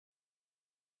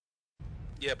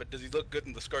Yeah, but does he look good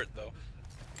in the skirt though?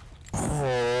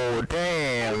 Oh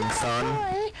damn, son.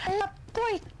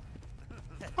 Boy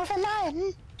with a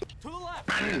lion. To the left.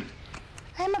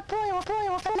 I'm a boy with a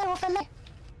lion.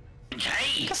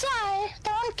 Hey! Cause I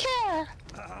don't care.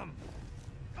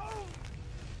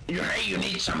 You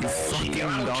need some balls in Fucking your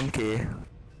mouth. donkey.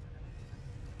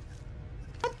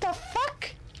 What the fuck?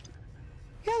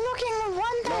 You're looking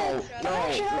wonderful.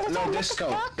 No, Disco.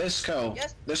 Yes,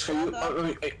 Disco,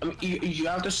 you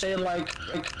have to say it like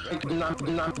not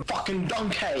fucking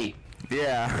donkey.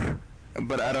 Yeah,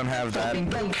 but I don't have that. Fucking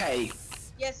donkey.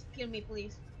 Yes, kill me,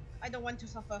 please. I don't want to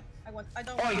suffer. I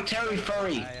don't. Oi, Terry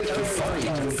Furry.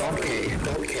 Donkey.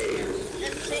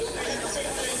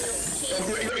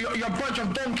 You're a bunch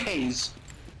of donkeys.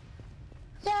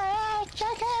 Yeah,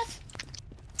 jackass.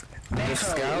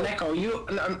 Neko,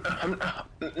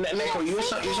 you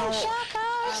so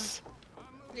Jackass.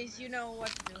 Please, you know what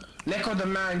to do. Neko the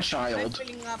man I'm child.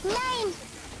 filling up. 9.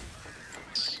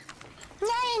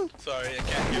 Sorry, I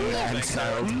can't do anything.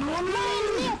 Child.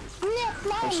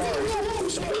 I'm sorry.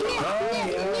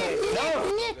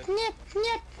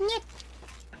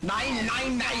 Nine.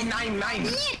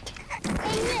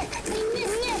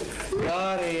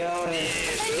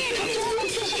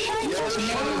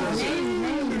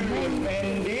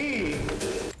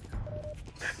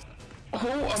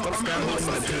 Stop scrambling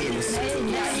the teams. I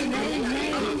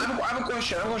have a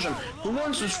question. Who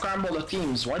wants to scramble the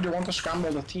teams? Why do you want to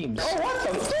scramble the teams? Oh, what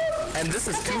the fuck? And this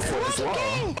is 2-4 as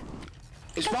well.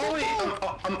 It's probably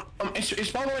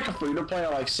it's probably like a free-to-play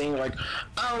like saying like,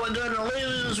 oh, we're gonna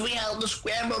lose. We have to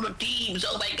scramble the teams.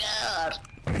 Oh my god.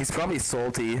 He's probably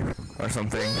salty or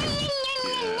something.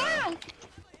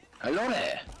 Hello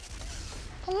there.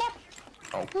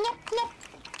 Oh.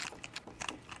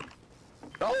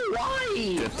 Oh,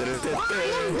 why?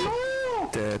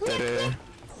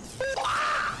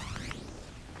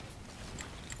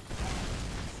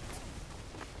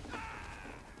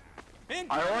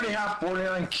 I already have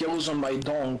 49 kills on my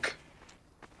donk.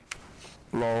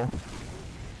 Lol.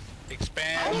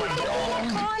 Expand. Oh my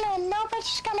god.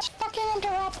 Nobody's gonna fucking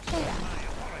interrupt me.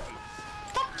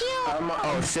 Fuck you.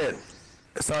 Oh shit.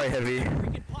 Sorry, Heavy.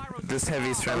 This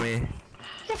Heavy's friendly.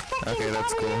 You fucking Okay,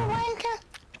 that's cool. wanker.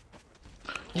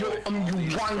 You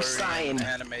Weinstein.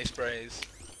 Anime sprays.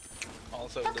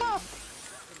 Also Fuck blue. off.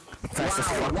 Fast as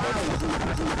fuck.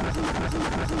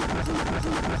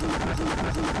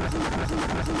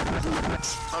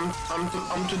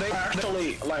 I'm today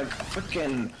actually like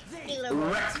freaking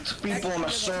wrecked people in a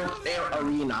surf air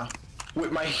arena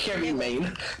with my heavy main.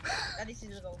 That is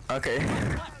illegal. Okay.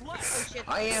 Oh shit.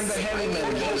 I am the heavy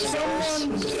main.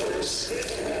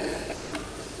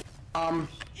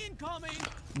 Incoming.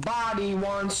 Body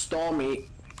one stormy.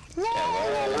 No. No.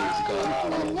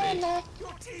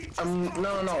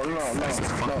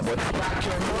 Back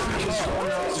your monkey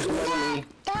me.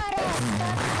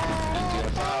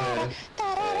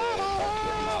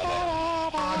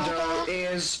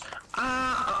 There is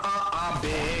a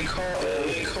big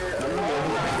hole.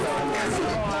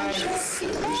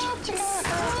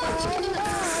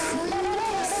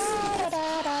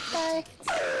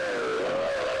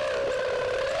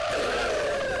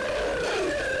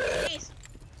 Please.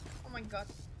 Oh my god.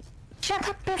 Shut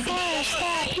up before I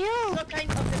stab you. So kind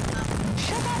of this now.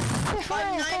 Shut up before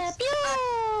I stab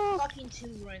you. Fucking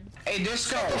children. Hey,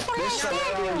 Disco,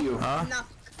 where are you? Huh? Enough.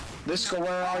 Disco,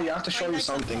 where are you? I have to show you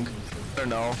something. I don't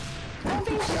know. I have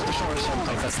to show you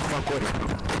something. That's fuck with.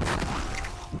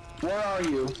 Where are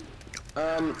you?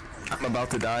 I'm about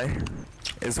to die.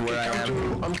 Is where I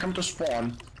am. I'm come to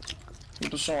spawn.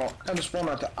 Come to spawn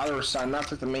at the other side,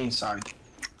 not at the main side.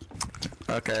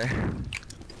 Okay.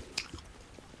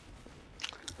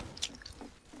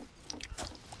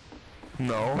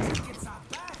 No.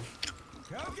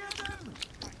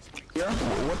 Yeah?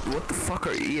 What the fuck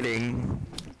are you eating?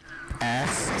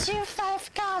 Ass?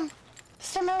 2-5 gum.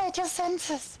 Stimulate your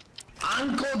senses.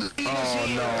 Uncle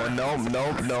Oh no. I'm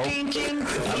out of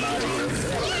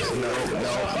here.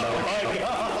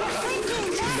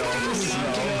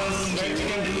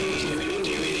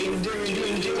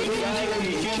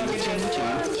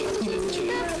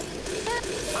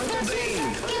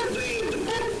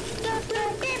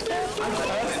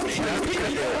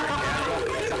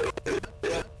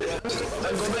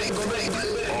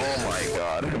 Oh my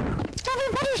god.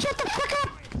 Everybody shut the fuck up.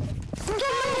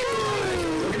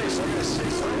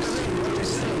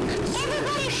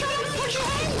 Everybody shut up, put your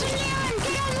hands in the air and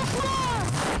get on the floor!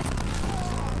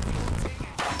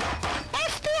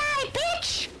 FBI,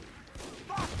 bitch!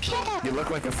 Shut up! You look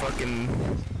like a fucking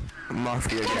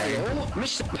mafia guy.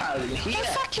 Mr. Paladin Go here.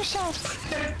 fuck yourself!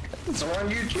 It's on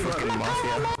YouTube. Fucking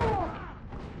mafia.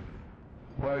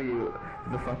 What are you,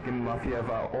 the fucking mafia of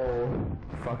all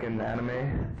fucking anime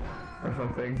or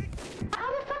something?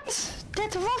 How the fuck is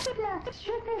that rocket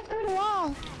shoot me through the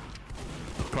wall?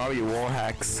 Probably wall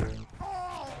hacks.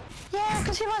 Yeah,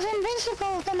 because he was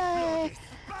invincible when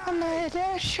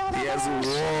I shot him. He has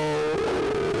wall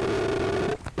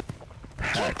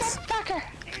Kick hacks. that fucker!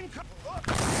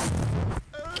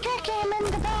 Kick him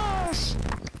in the balls!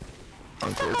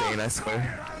 Uncle Dane, I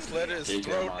swear. Slit his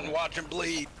throat and watch him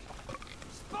bleed.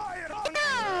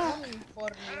 Ah!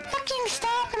 Fucking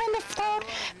stab him in the throat!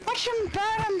 Watch him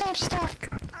burn him, that stuff!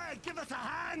 Hey, give us a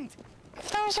hand!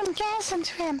 Throw some gas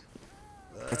into him!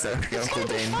 It's actually Uncle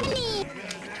It's Dane. funny!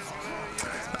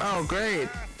 Oh great!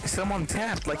 Someone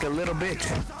tapped like a little bitch.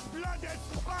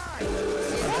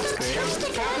 That's great.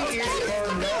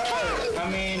 I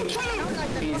mean,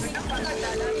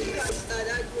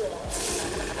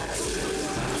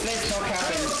 let's talk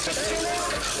happen.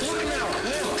 Look now,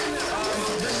 look.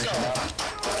 Let's go.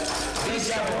 These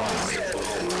guys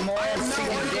more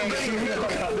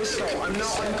I'm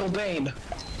not Uncle Dane.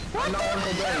 I'm not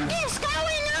Uncle Dane. What is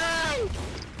going on?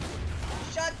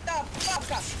 Shut the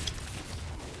fuck up!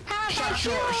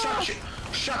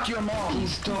 Shut your mom.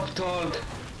 He's top dog.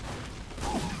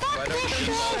 Why don't you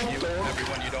just mute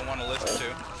everyone you don't want to listen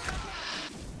to?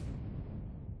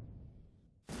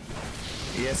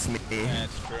 Yes, me. Yeah,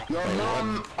 it's true.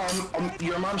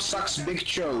 Your mom sucks big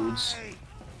chodes.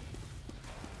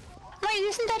 Wait,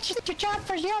 isn't that just your job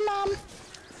for your mom?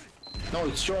 No,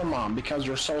 it's your mom because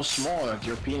you're so small that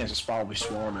your penis is probably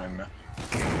smaller than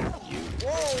you.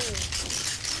 Whoa!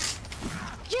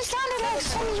 You sounded like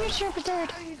some YouTuber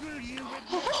dude.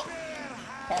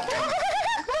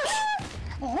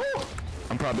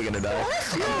 I'm probably gonna die.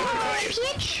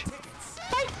 Bitch!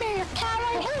 Fight me, you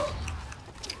coward!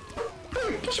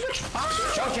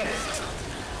 Choke it!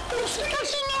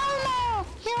 Fucking Elmo!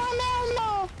 You're an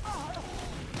Elmo!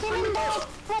 Even though,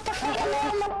 what the fuck an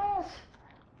Elmo is?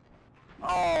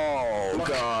 Oh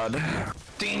god.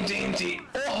 Ding ding ding.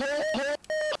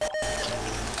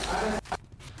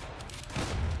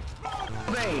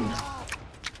 Bane.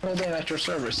 Hold Bane at your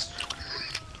service.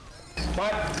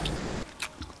 What?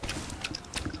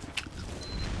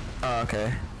 Oh,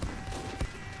 okay.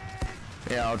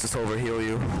 Yeah, I'll just overheal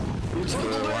you. It's for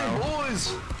a while.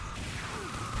 boys!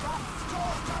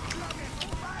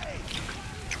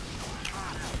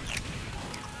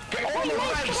 Get all the Get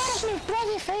lives! out of me,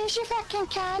 bloody face, you fucking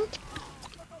cunt!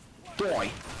 Boy.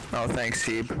 Oh, thanks,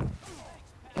 sheep.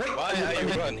 Wait, Why are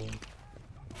you running?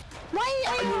 Why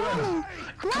are you running?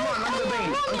 Come on, Uncle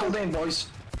Dane. Uncle Dane, boys.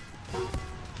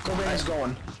 Uncle Dane is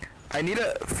going. I need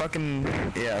a fucking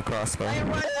crossbow. I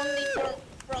run only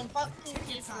from fucking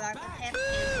kids like half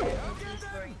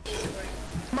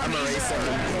I'm a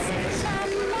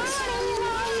racer.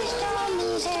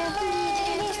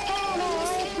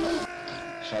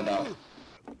 Shut up.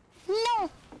 No!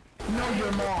 No,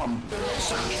 your mom.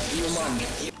 Your mom.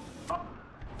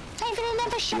 I will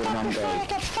never shut up before I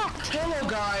get fucked! Hello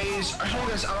guys,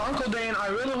 I'm Uncle Dane. I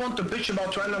really want to bitch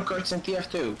about random cards in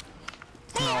TF2.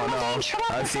 No,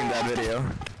 I've seen that video.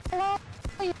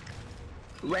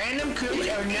 Random cards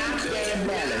are not very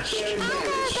balanced. Uncle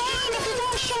Dane, if you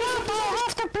don't shut up, I'll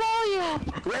have to blow you!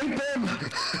 Rape him!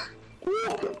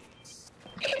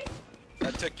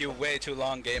 That took you way too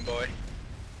long, Game Boy.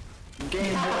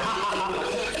 Game Boy.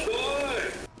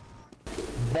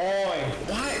 Boy.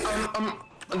 Why?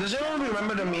 Does anyone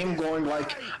remember the meme going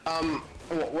like,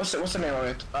 what's the name of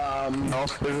it?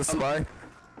 Oh, there's a spy.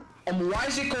 Why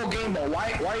is it called Game Boy?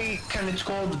 Why can it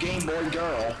called Game Boy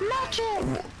Girl? Magic!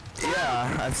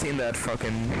 Yeah, I've seen that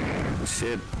fucking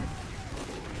shit.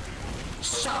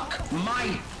 Suck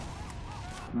my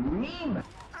meme.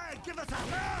 Hey, give us a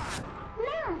hand!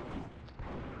 No!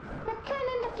 You're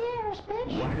turning the gears,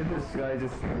 bitch! Why did this guy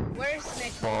just Where's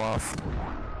Nick? fall off?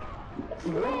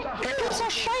 It's a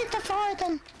shite of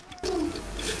Arden!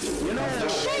 You know,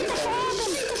 Shite of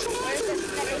Arden! Where's the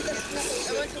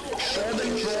snake?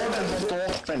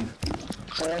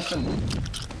 I want to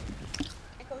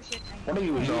echo shit. What are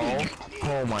you doing?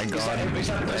 Oh my god. Is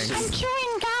that I'm Thanks.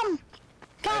 chewing gum!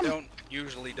 I Gum! don't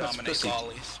usually dominate pussy.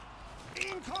 volleys.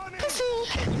 Incoming! Pussy!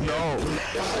 No.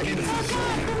 I need Oh to... god,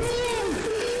 the meme!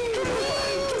 The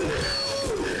meme!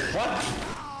 What?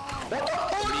 What the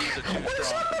fuck? These are too What is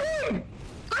strong. happening?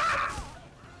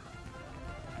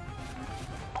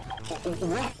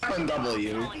 What happened,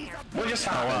 W? What just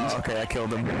Oh happened? wow, okay, I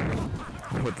killed him.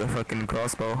 With the fucking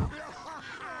crossbow.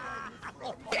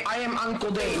 I am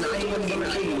Uncle Dane. I am gonna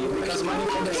kill you because my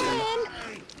Uncle Dane.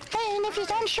 Dane, if you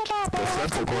don't shut up, I'll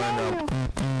have to Defensive going blow up. you!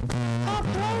 I'll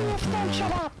blow you if you don't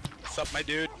shut up! What's up, my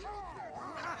dude?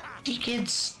 Hey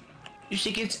kids. You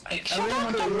see, kids, I really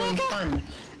want to ruin fun.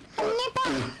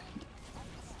 Nipper!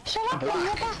 Shut up,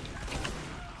 nipper!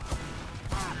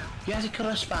 You have to kill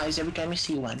our spies every time you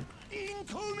see one.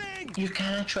 Incoming! You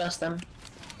cannot trust them.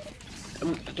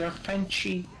 They're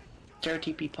Frenchy,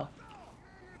 dirty people.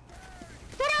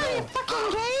 What are you,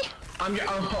 fucking gay? I'm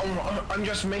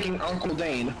just making Uncle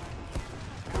Dane.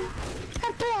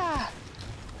 Abba!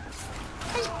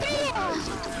 It's beer!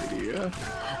 Yeah.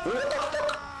 What the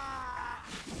fuck?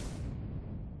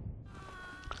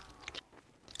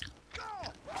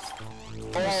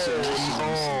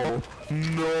 Oh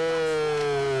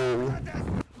no!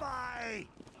 Bye!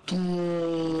 We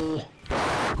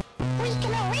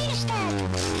can arrange that!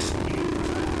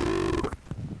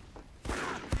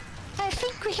 I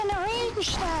think we can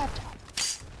arrange that!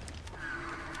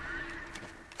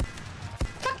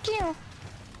 Fuck you!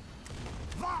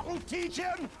 That'll teach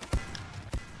him!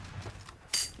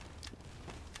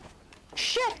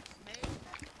 Shit!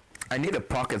 I need to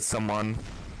pocket someone,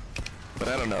 but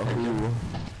I don't know who.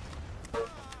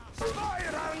 Spy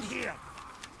around here!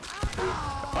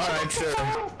 Alright, sure. I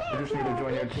just need to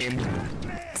join your team.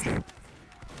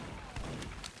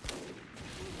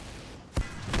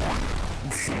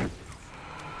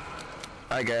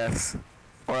 I guess.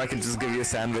 Or I can just give you a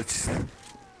sandwich.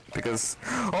 Because...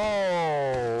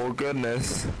 Oh,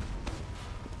 goodness.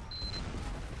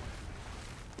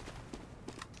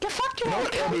 The fuck you You know want,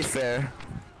 what? It'll be fair.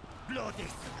 Bloody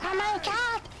Oh my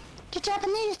god! The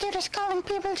Japanese do this calling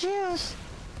people Jews!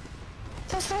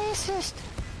 That's racist!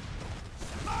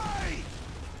 spy!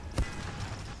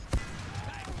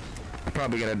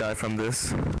 Probably gonna die from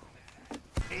this.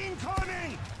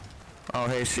 Incoming! Oh,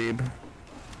 hey, Sheeb.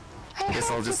 I Guess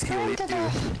hope I'll just you heal burn you to too.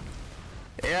 death.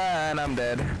 Yeah, and I'm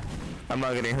dead. I'm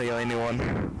not gonna heal anyone.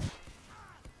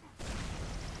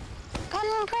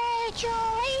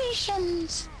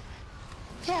 Congratulations!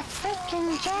 You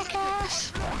freaking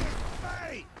jackass!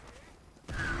 Spy!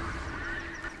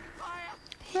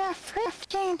 You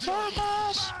freaking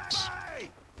jackass! Spy!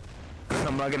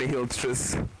 I'm not gonna heal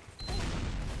Triss.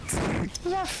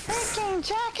 You freaking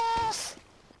jackass!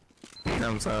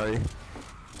 I'm sorry.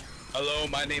 Hello,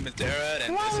 my name is Dara,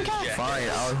 and this is Wanker. Jack. Fine,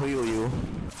 I'll heal you.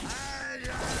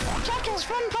 Jackass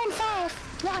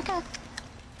 1.5! Naka!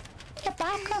 You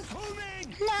baka!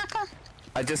 Incoming! Naka!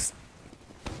 I just...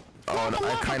 Oh, no,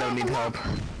 I kind of need help.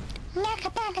 Naka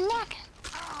baka naka!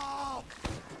 Ow!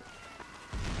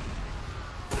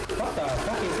 What the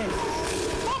fuck is this?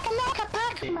 Naka naka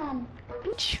baka, man!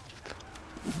 Bitch!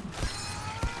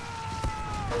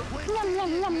 Yum yum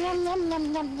yum yum yum yum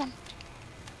yum yum!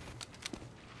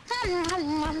 Yum yum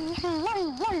yum yum yum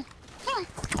yum!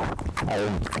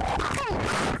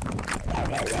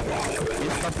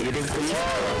 Stop eating food.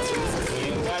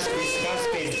 That's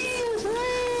disgusting.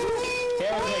 Rude!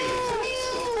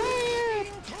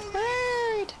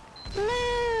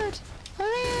 Rude!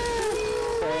 Rude!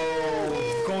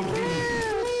 Oh, golden.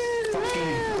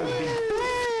 Fucking golden.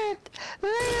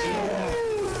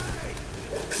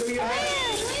 Give me your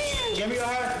heart. Give me your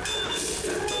heart.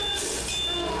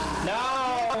 No.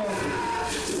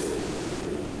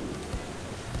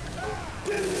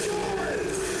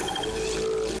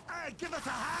 Hey, give us a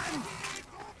hand!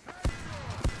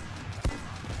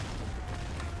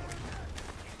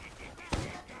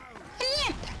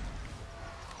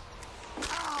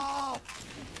 Ow!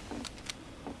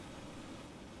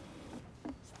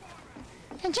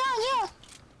 John, you!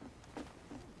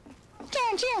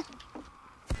 John, you!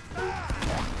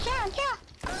 John, you!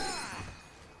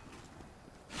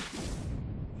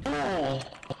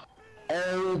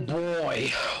 Oh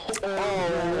boy.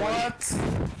 Oh, what?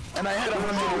 And I had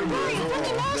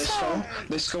 100 Disco,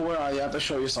 Disco, where are you? I have to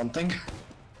show you something.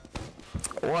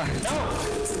 What?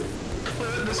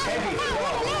 This heavy.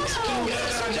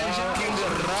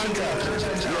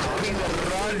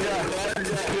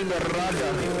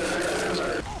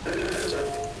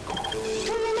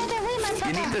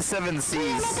 You need the 7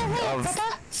 C's of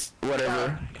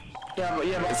whatever. Yeah, but I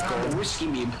It's have cold. the whiskey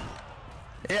meme.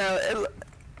 Yeah,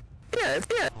 it's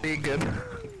be good.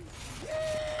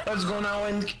 Let's go now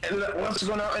and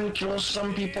kill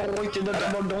some people with the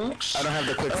double donks. I don't have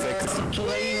the quick fix.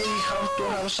 Today we have to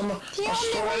have some The only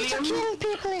way to Australian. kill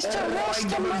people is to I roast them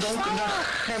double with dunk the fire!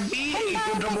 heavy. If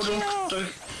you double dunk the,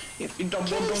 if you double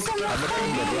dunk the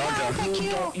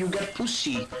heavy, you get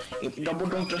pussy. If you double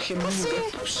dunk the heavy, you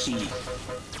get pussy.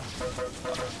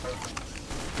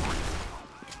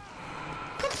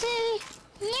 Pussy!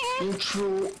 Yeah!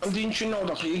 Didn't you know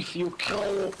that if you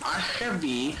kill a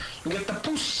heavy, you get the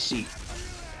pussy?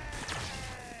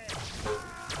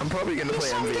 I'm probably gonna play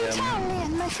MVM.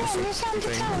 Italian, my friend, you sound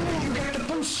Italian. You get the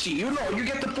pussy, you know, you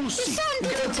get the pussy. You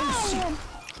get the pussy. Italian.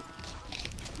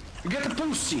 You get the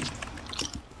pussy.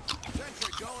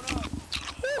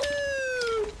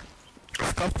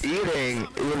 Stop eating,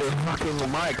 you little fucking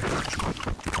mic. Oh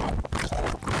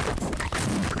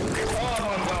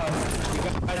my god. You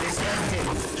guys disgusting.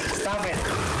 Stop it.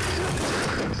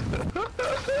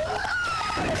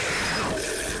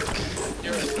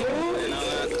 You're a fool, and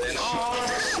all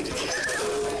that.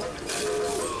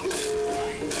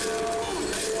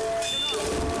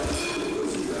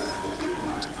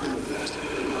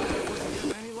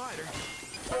 Any lighter?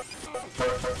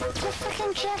 The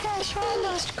fucking jackass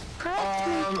almost cracked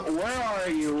me. Where are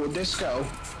you, Disco?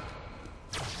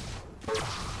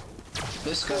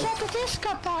 Disco? It's at the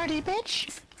disco party,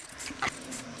 bitch.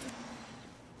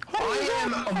 What are you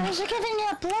doing? Was he giving you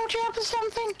a blowjob or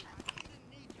something?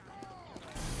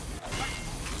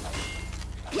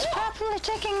 He's probably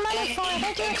taking money for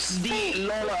it. XD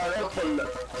Lola Ripple.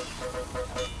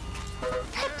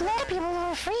 Hey, black people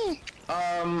are free. You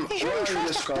Where shouldn't are you, trust a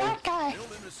Disco? black guy.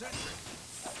 Build in the center.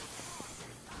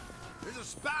 There's a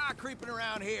spy creeping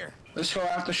around here. Disco, I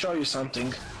have to show you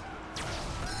something.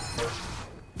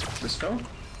 Disco?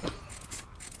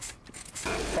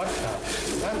 What the?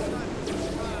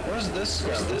 Where's this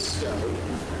guy?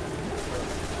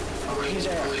 Oh, he's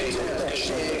all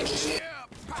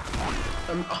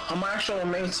I'm actually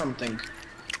made something.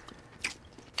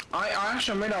 I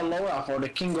actually made a Laura for the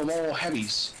king of all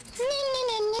heavies.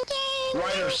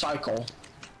 Rider cycle.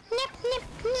 Nip, nip,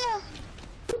 no.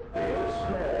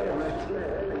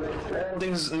 All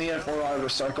things needed for rider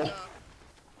cycle.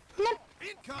 Nip,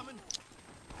 Incoming.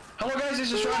 Hello guys,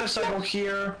 this is rider cycle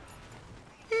here.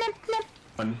 nip, nip.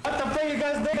 What the fuck are you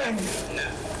guys doing?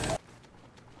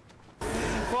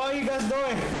 What are you guys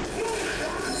doing?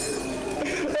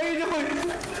 What are you doing?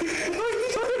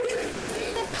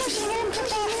 They're pushing him to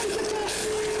death.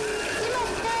 You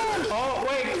must burn. Oh,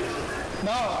 wait.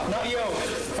 No, not you.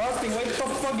 Frosty, what the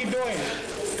fuck you doing?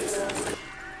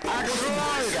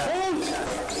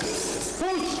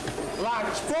 Push! Like,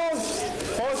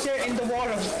 push it in the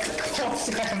water. Push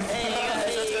him.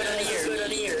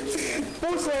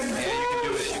 Push him.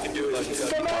 You can do it.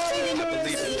 Come on, you can do it.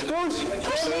 Push.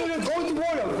 Go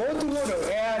to water.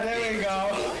 Yeah, there we go.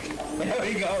 There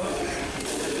we go.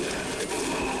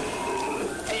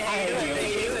 I hate you.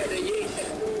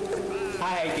 I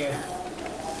hate you.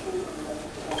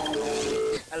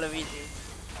 I love you too.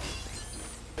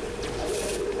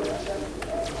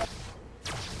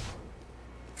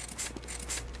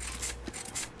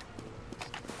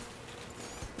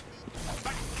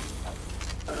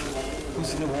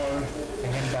 Push the water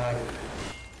and then die.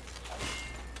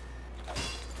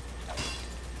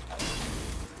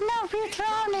 No, we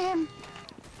drown him.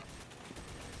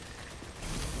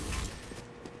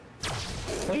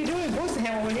 What are you doing? Push him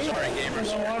over here. Sorry,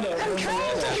 gamers. I'm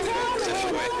trying to drown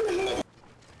him.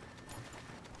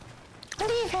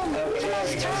 Leave him. He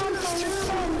must drown for his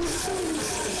sins.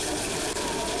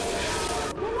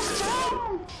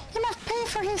 Drown. He must pay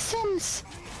for his sins.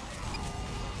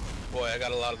 Boy, I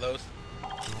got a lot of those.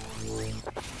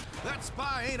 That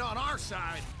spy ain't on our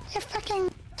side. You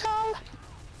fucking tall.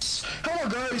 Hello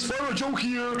guys, Fire Joe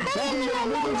here. Welcome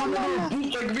to another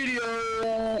bootleg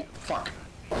video. Fuck.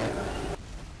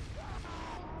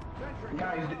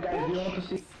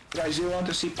 Guys, do you want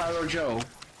to see Pyro Joe?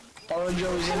 Pyro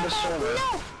Joe is in the server.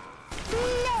 No.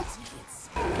 No.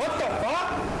 What the fuck?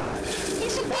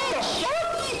 He's a bitch.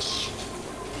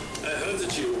 I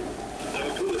hunted you.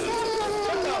 I'm good.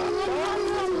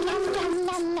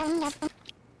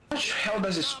 How much hell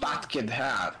does this fat kid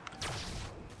have?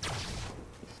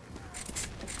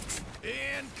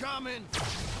 Incoming.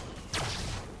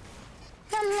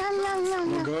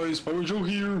 Guys, Pyro Joe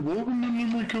here. Welcome to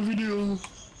make a video.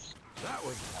 That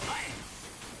was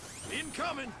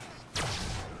incoming.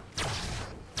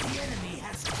 The enemy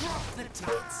has dropped the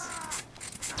tits.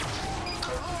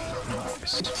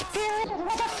 Spirit,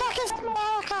 what the fuck is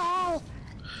alcohol?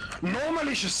 No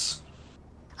malicious.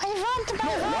 I want my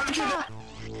why don't you vodka.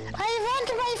 I want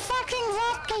my fucking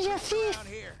vodka, you thief. Down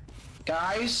here.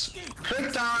 Guys,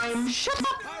 quick time. Shut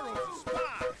up. Pyro's a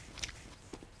spy.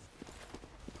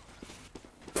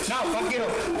 No, fuck you.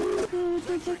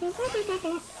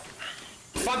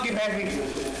 Fuck you, baby.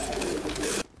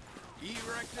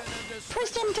 Erecting a dis-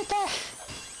 Push him to death.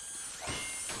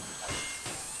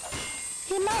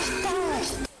 He must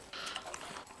die.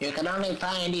 You can only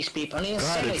find these people in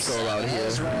God, it's so loud here.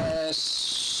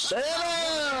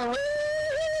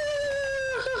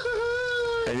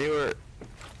 And you were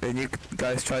And you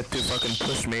guys tried to fucking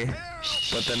push me,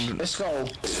 but then Let's go. no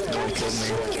one killed me.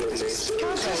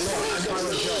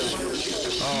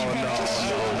 Oh no.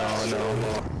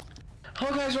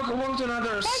 Hello guys, welcome to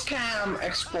another scam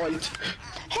exploit.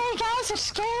 Hey guys, it's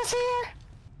Scales here.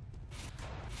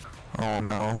 Oh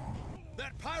no.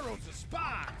 That pyro's a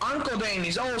spy! Uncle Dane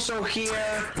is also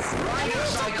here. Rider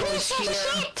Cycle is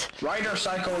here. Rider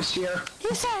Cycle is here.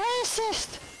 He's a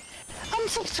racist.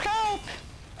 Unsubscribe.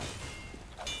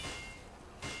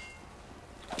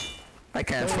 I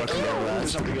can't fucking get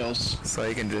last, Something else. so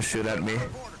you can just shoot at me.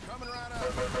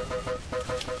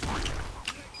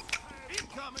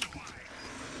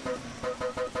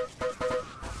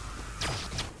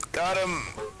 Got him,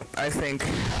 I think.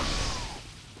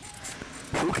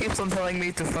 Who keeps on telling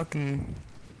me to fucking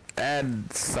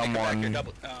add someone?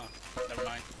 Double. Oh, never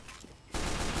mind.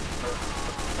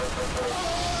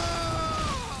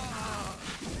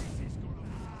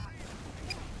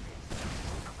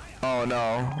 Oh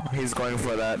no, he's going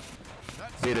for that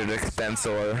bearded expense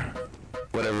or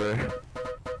whatever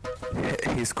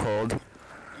he's called.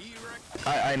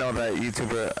 I know that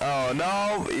YouTuber. Oh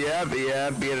no, yeah,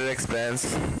 bearded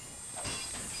expense.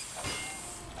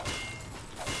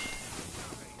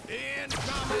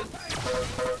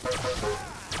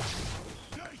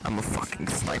 I'm a fucking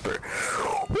sniper.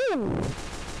 Woo!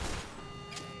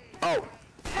 Oh,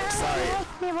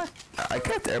 sorry. I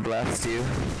can't air blast you.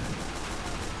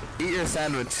 Eat your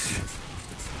sandwich.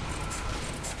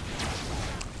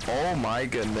 Oh my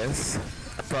goodness.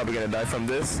 I'm probably gonna die from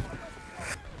this.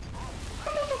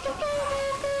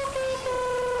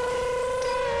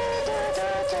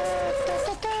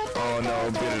 Oh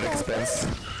no, bearded expense.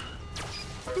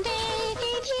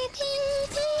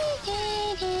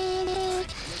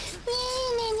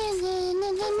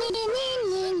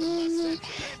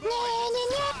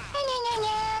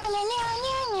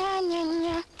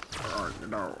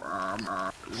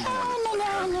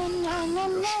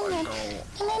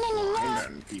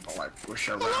 People like push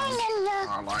around.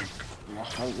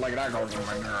 Like that goes on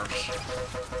my nerves.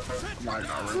 Like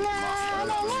I really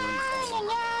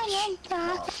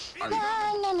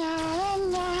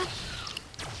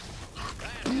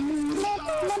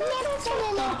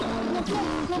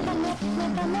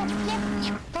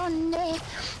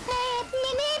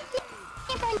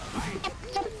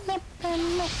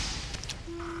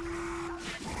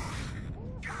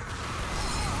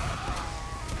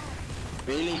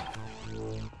Really?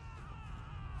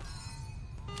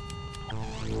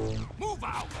 Move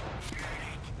out!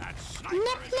 That sniper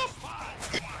is a spy!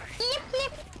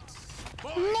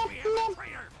 Boy, we have a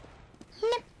traitor!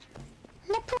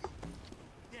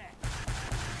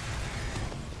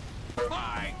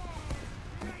 Bye!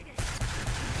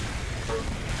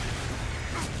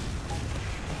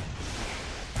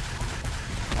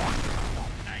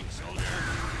 Thanks, soldier!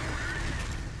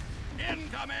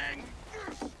 Incoming!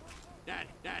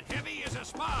 That heavy is a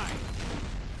spy!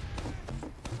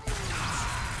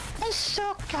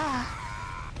 Suka.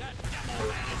 That devil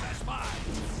man is a spy!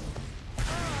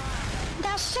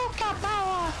 The Suka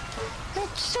power.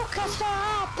 It's Suka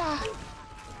Sarata.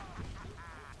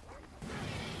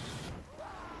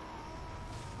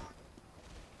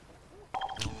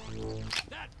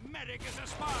 That medic is a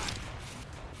spy!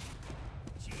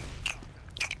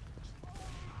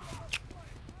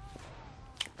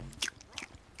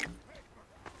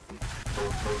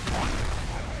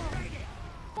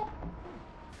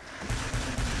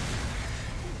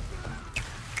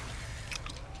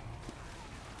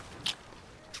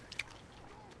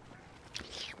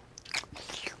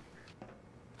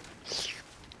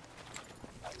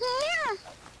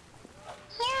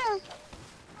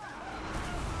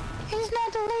 He's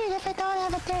not the lead if I don't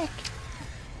have a dick.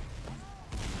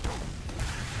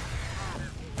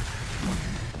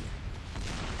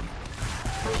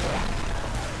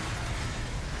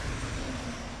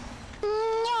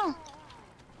 No.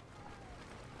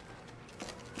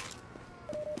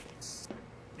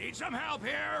 Need some help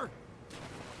here?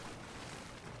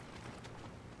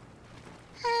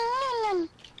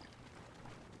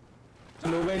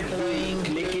 Move it, playing,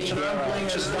 click it, Trampling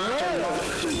is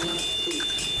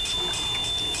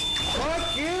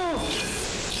Fuck you!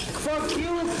 Fuck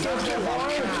you, Dr.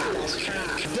 Boy!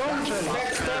 Don't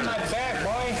backstab my back,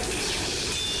 boy!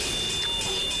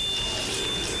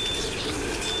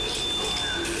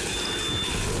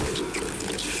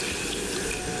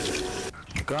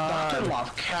 God. Dr.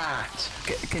 Love Cat.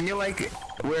 Can you like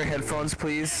wear headphones,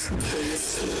 please?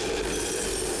 This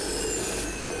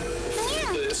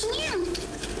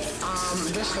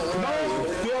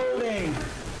No building!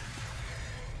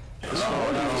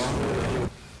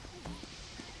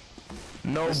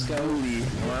 No bully.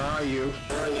 Where are you?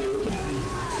 Where are you?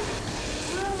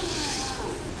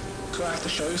 So I have to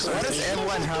show you something. Why does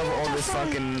everyone have all this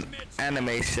fucking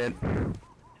anime shit?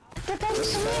 That's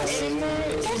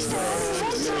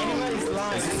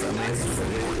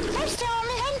the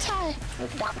only hentai. Oh,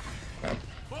 fuck.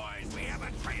 Boys, we have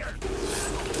a traitor.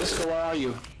 Disco, where are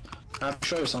you? I have to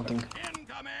show you something.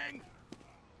 Incoming.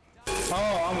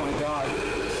 Oh my god.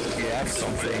 Yeah,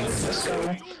 something.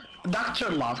 Disco. Dr.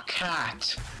 Love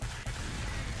Cat.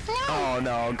 Oh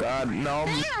no, God, no,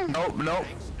 nope, nope,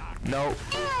 nope.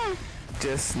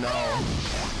 Just no.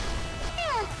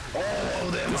 Oh,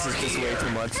 This is just way too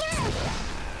much.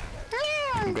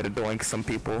 I'm gonna doink some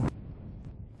people.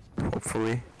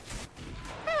 Hopefully.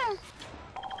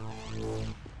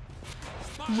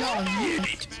 Yo,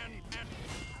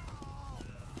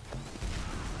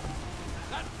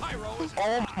 That pyro is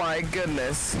Oh my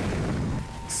goodness.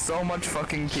 So much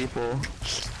fucking people.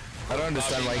 I don't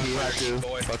understand why he had to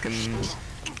fucking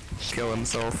kill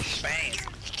himself. Bang!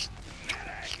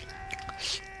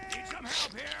 need some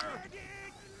help here.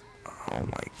 Oh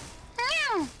my.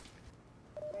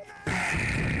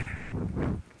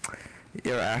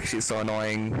 You're actually so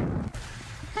annoying.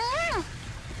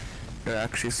 You're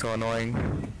actually so annoying.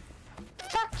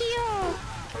 Fuck you.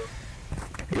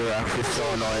 You're actually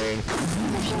so annoying.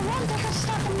 If you want to get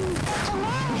stuff in the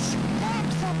last,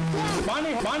 that's a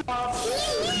money.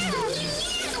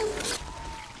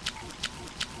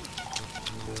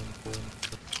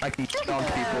 I can dunk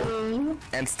people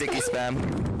and sticky spam.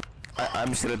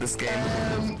 I'm shit at this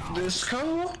game.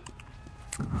 Disco?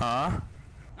 Huh?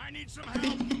 I need some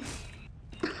help.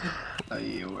 Where are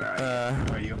you? Where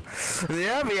are you?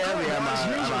 Yeah, I'm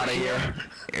out of here.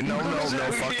 No,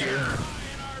 fuck you.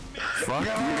 Fuck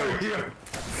you.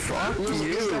 Fuck you.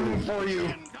 For you.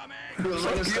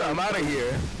 Fuck you, I'm out of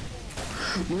here.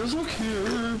 Look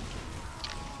here.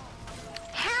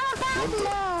 How about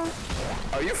no?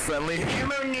 Are you friendly?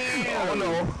 Oh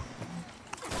no.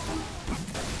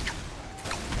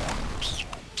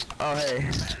 Oh hey.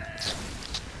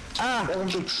 Ah! Welcome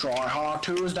to Try Hard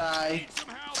Tuesday.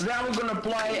 Today we're gonna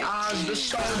play as the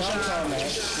Soldier.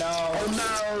 No. Oh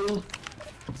no.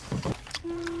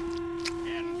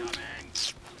 Incoming.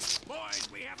 Boys,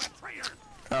 we have a traitor.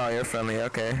 Oh, you're friendly,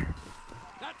 okay.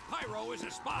 That pyro is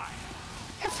a spy.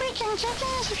 You freaking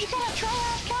chickens, if you're gonna try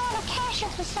out, go on a cash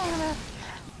at the server.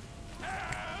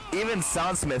 Even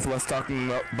Soundsmith was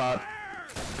talking about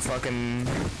fucking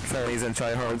fairies and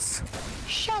tryhards.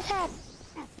 Shut up.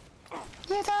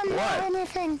 You don't know What?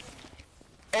 anything.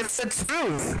 It's the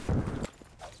truth!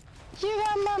 You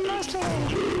don't know nothing.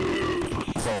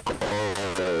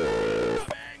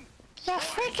 You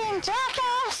freaking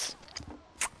jackass!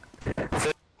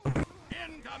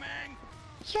 Incoming.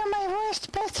 You're my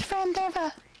worst best friend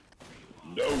ever.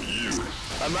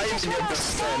 I'm not even your best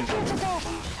Stab friend. you to death.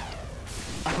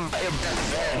 I'm not your best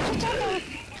friend.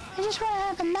 I just want to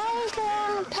have a nice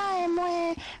long time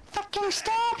where I fucking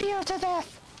stab you to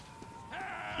death.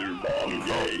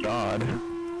 Oh god.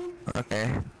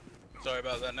 Okay. Sorry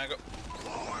about that, Nego.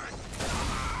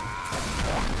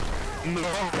 No.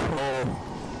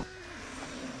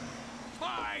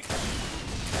 Spy.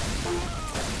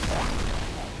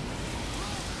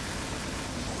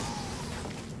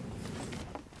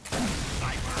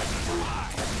 Sniper is a spy.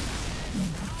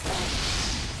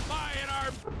 Spy in our...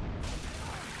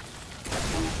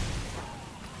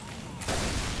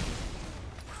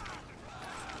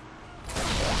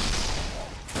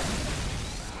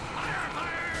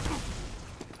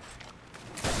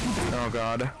 Oh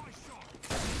god.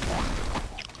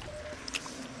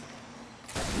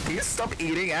 Can you stop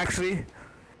eating actually?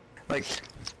 Like...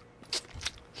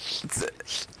 It's...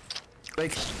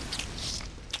 Like...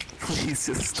 Please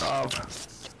just stop.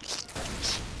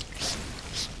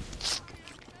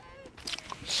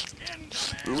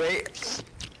 Wait.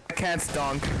 I can't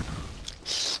stonk.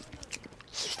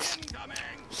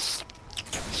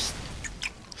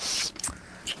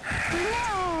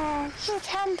 No, you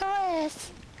can't do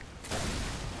it.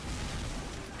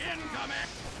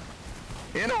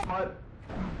 You know what?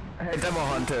 Hey, Demo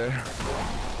Hunter.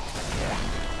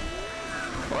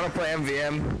 Wanna play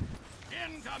MVM?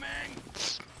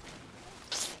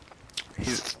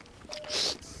 He's...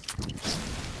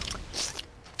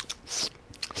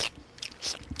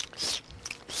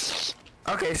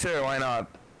 Okay, sure, why not?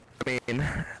 I mean,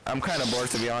 I'm kinda bored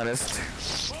to be honest.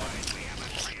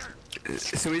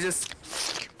 Should we just...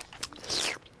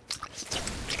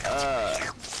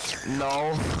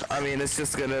 No. I mean, it's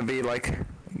just gonna be like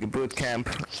boot camp,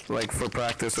 like for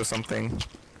practice or something.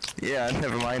 Yeah,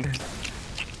 never mind.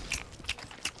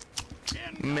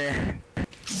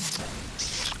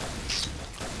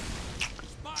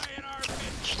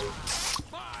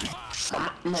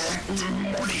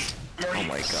 Morty. Oh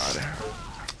my god.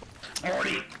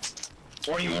 Morty.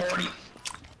 Morty.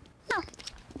 No.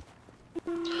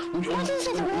 What is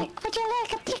it, Rick? Would you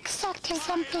like a dick sucked or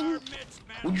something?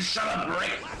 Would you shut up,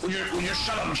 Rick? Would you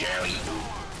shut up, Jerry?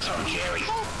 Shut up, Jerry.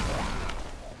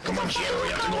 Come on, Jerry, we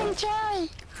have to go. Jerry.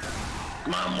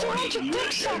 Come on, Do you Morty. want your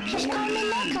dick sucked? Just call me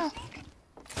Knuckle.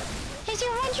 If you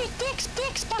want your dick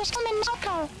sucked, just call me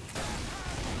Knuckle.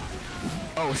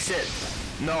 Oh shit.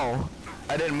 No.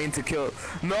 I didn't mean to kill.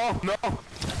 No.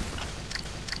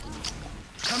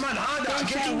 Come on, Ada,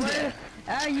 get in there.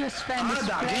 You spend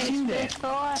Ada, get in there.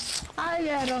 before I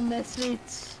get on the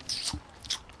streets.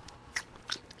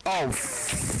 Oh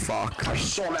fuck. I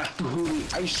saw that, Hoodie.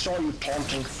 I saw you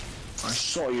taunting. I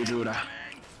saw you do that.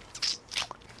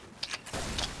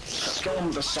 Show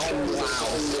him the song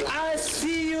loud. I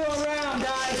see you around,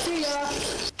 I see ya.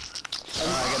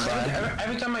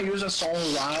 Every time I use a song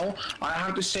wow, I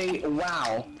have to say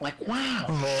wow. Like wow.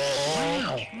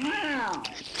 Wow.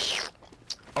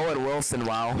 Owen Wilson,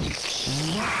 wow.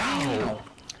 Wow.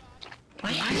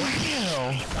 Wow.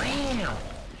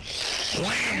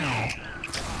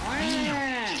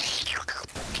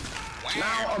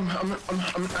 Now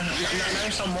now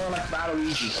some more like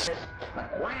Luigi.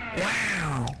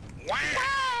 Wow.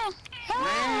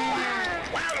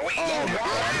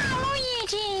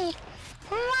 Luigi.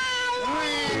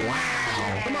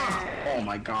 Come on. Oh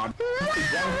my god. One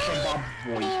kebab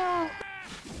boy.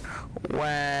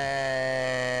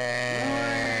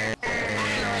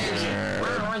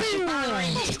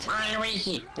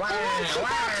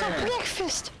 For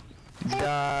breakfast.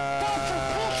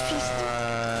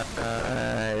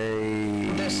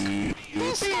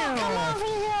 Disco, come over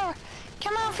here.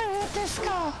 Come over here,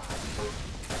 Disco.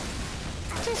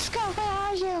 Disco, where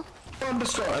are you? I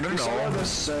don't know.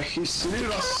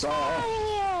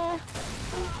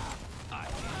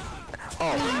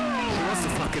 Oh, he wants to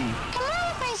fucking... Come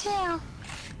over here.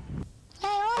 I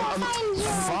want to find you.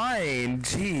 Fine,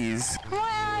 jeez. Where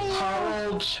are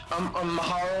you?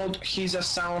 Harold, he's a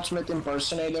Soundsmith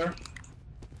impersonator.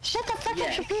 Shut the fuck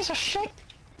up, you piece of shit.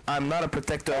 I'm not a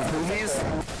protector of movies,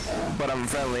 but I'm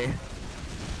friendly.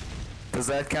 Does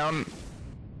that count?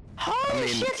 Holy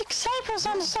shit, Cypress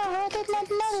on the server, I did not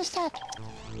notice that.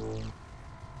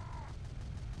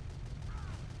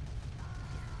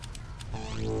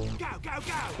 Go!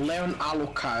 Leon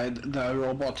Alucard, the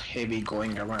robot heavy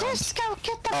going around. Disco,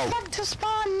 get the fuck to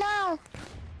spawn now.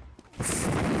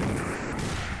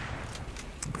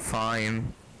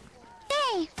 Fine.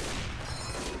 Hey.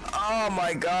 Oh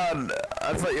my god,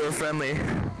 I thought you were friendly.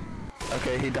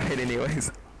 Okay, he died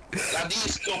anyways. La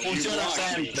disco funciona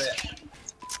sempre.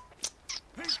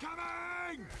 He's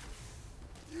coming!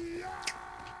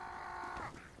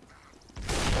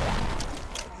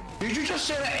 Did you just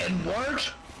say the N-word?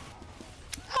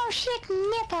 Oh shit,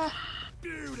 Nipper.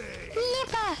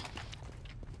 Nipper.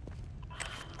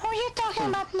 Who are you talking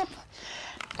about, Nipper?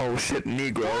 Oh shit,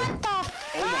 Negro. What the fuck?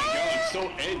 Oh my god, so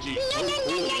edgy, so cool.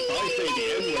 If I say the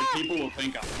N-word, people will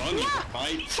think I'm funny,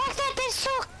 right? Fuck that,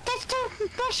 that's too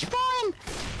much porn.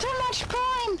 Too much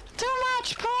porn. Too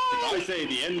much porn. If I say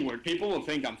the N-word, people will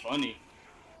think I'm funny.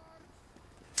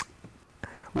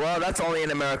 Well, that's only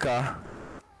in America.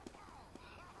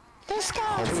 Disco.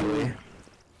 Hopefully.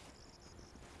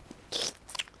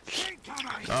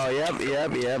 Oh, yep,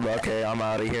 okay, I'm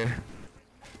out of here.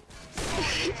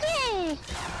 Yay.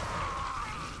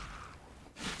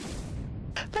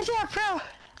 But yeah, bro.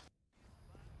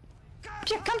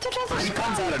 You come to the He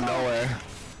comes out of nowhere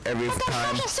every What the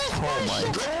time. fuck is this Oh my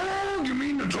bullshit? Dog? You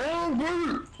mean the dog,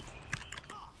 baby?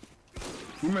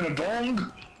 You mean a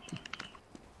dog?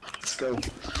 Let's go.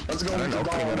 Let's go I don't with know, the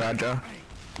King dog. Raja.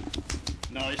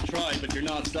 Nice try, but you're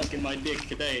not sucking my dick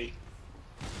today.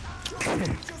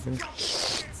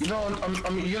 You don't,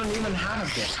 you don't even have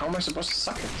a dick. How am I supposed to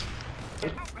suck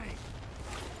it?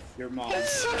 Your mom.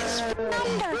 It's 6 under.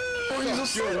 His penis is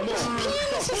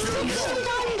 6 feet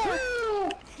under.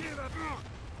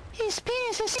 His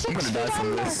penis is 6 I'm gonna feet die from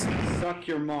under. this. Suck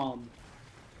your mom.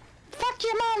 Fuck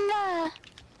your mama.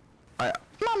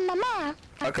 Mama.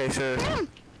 Okay, sure.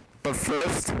 But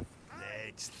first...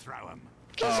 Let's throw him.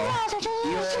 His mother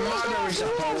Your mother is a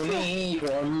pony.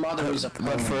 Your mother is a pony.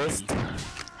 But first...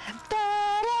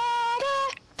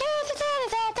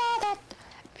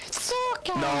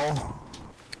 No.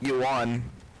 You won.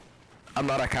 I'm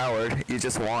not a coward. You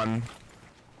just won.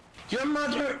 Your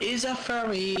mother is a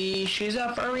furry. She's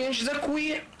a furry and she's a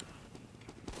queer.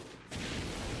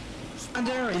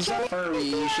 Mother is a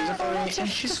furry. She's a furry and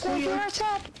she's queer.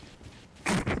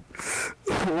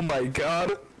 Oh my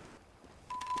god.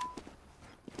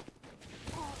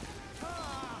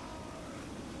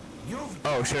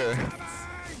 Oh, sure.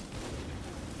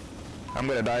 I'm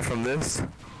gonna die from this.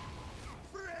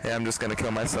 Yeah, I'm just gonna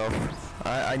kill myself.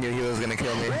 I knew he was gonna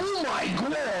kill me. Oh my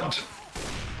god!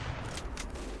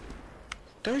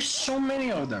 There's so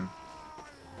many of them.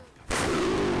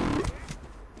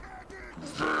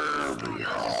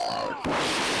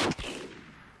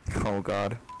 Oh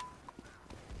god.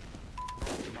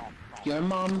 Your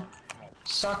mom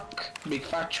suck, big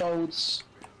fat chodes.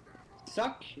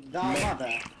 Suck the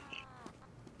mother.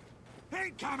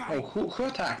 Oh, who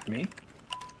attacked me?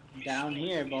 Down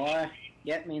here, boy.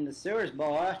 Get me in the sewers,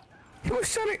 boy. He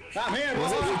was trying to. Come here, boy.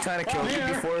 Was he trying to kill me here.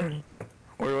 before?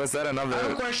 Or was that another I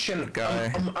have a question. guy? I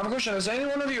have a question. Does any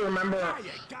one of you remember?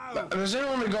 Does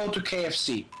anyone go to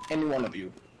KFC? Any one of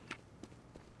you?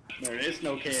 There is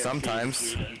no KFC.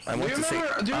 Sometimes. I went Do to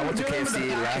you remember KFC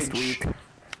the last package? week.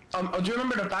 Do you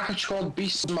remember the package called Be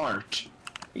Smart?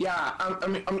 Yeah,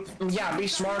 yeah, be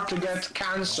smart to get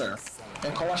cancer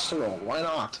and cholesterol. Why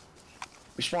not?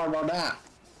 Be smart about that.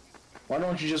 Why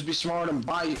don't you just be smart and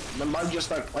buy just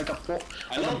like a full?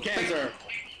 I love cancer.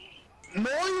 No,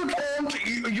 you don't.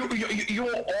 You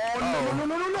oh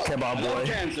no. Kebab I love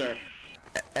boy. cancer.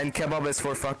 And kebab is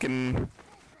for fucking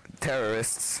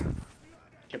terrorists.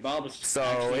 Kebab is So,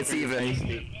 actually it's pretty even.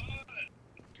 tasty.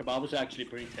 Kebab is actually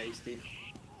pretty tasty.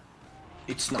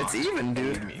 It's not. It's even,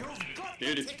 dude.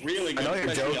 Dude, it's really good. I know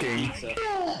you're especially on joking.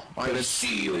 pizza. I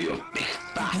see you, you big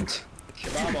fat.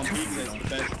 Kebab on pizza is the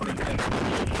best thing ever.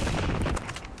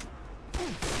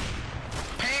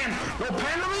 Pan! No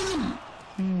panelism!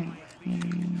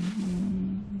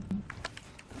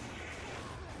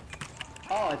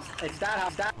 Oh, it's that how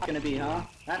that's gonna be, huh?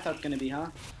 That's how it's gonna be, huh?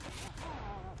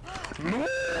 No!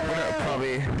 I'm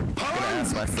probably gonna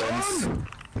ask my friends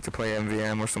to play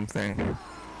MVM or something.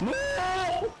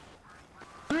 No!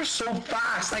 You're so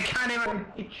fast, I can't even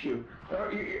hit you.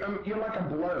 You're like a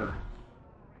blur.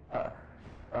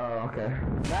 Oh, okay.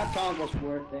 That song was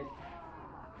worth it.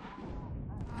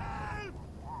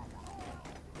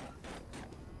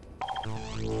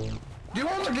 Do you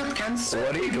want to get cancer?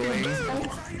 What are you doing?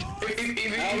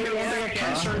 If you want to get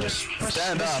cancer, just press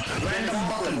Stand this up.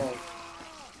 random button.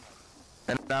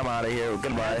 And I'm out of here.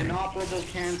 Goodbye. Inoperable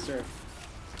cancer.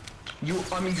 You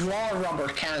are rubber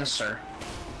cancer.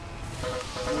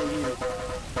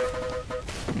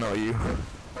 No, you.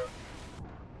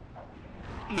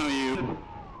 No, you.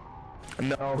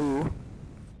 No, who?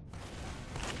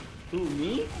 Who,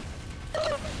 me?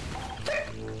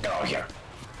 Get over here.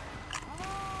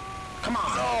 Come on.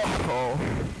 Oh.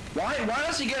 Why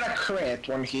does he get a crit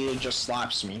when he just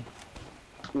slaps me?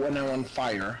 When I'm on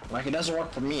fire. Like, it doesn't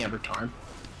work for me every time.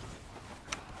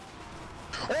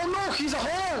 Oh no, he's a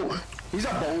hoe! He's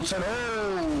a Bolton.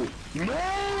 Oh! No!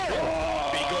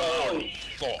 Be gone.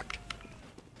 Fuck.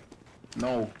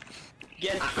 No.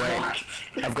 Get Wait.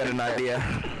 I've got an idea.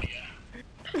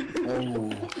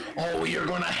 Oh, you're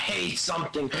gonna hate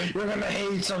something. You're gonna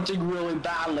hate something really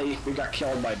badly if we got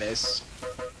killed by this.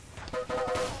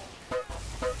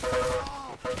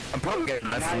 I'm probably getting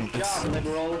that from Nice job,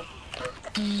 liberal.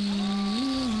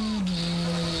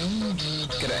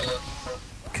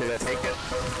 Could I take it?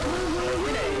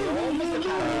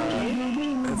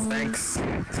 Thanks.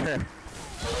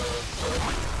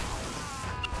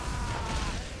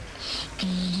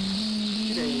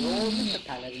 Today, roll Mr.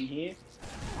 Paladin here.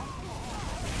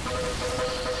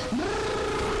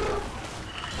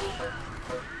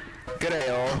 G'day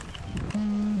all.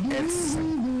 It's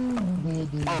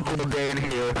Uncle Dan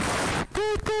here.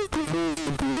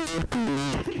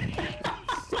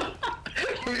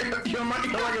 Your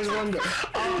mic like is going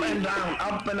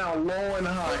up and down, low and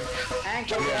high.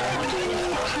 Ankle down.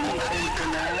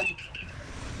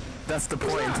 That's the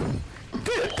point.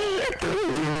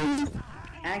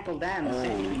 Ankle down,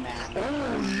 safety man.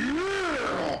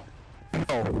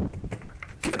 Oh.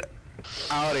 Get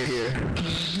out of here.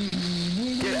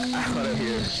 Get out of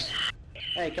here.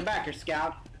 Hey, come back here,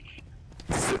 scout.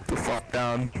 Sit the fuck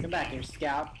down. Come back here,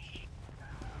 scout.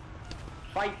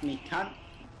 Fight me, cunt.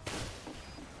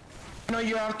 No,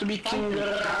 you have to be King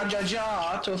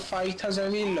Rajaja to fight as a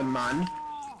villain man.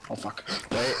 Oh fuck.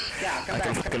 Wait. Yeah, come I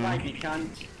can back, fucking... fight me,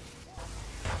 cunt.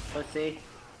 Pussy.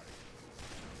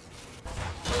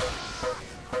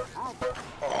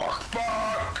 Oh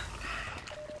fuck.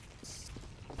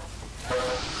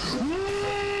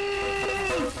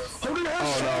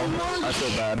 Oh no, I feel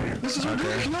bad. This is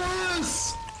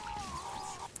ridiculous.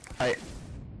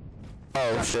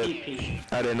 Oh shit.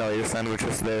 I didn't know your sandwich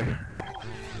was there.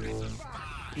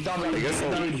 W, guess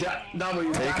I'll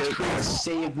that take it. could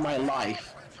save my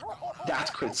life.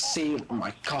 That could save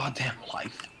my goddamn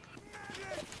life.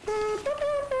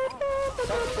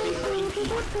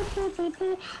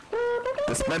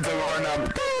 Dispenser going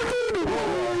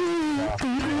up.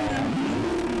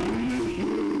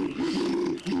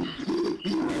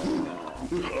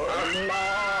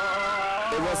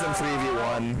 It wasn't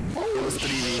 3v1. It was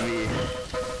 3v.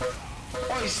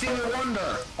 Oi, Stevie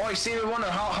Wonder! Oi, Stevie Wonder,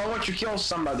 how would you kill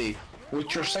somebody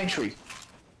with your sentry?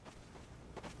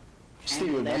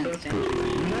 Stevie Wonder?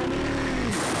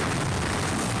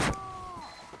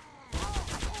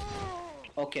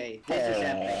 Okay, this is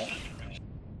epic.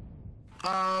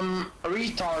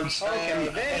 Retards Okay,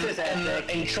 this is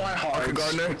epic. and tryhards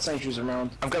Gardner. with sentries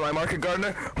around. I've got my market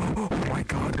gardener. Oh my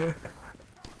god.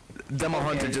 Demo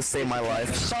Hunter just saved my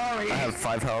life. Sorry! I have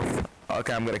 5 health.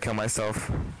 Okay, I'm gonna kill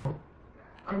myself.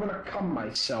 I'm gonna come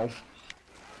myself.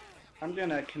 I'm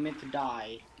gonna commit to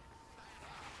die.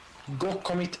 Go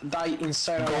commit die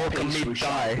inside Go of a pastry commit shop.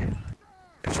 die.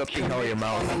 Shut the hell your I'm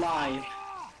mouth. alive.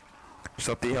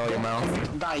 Shut the hell your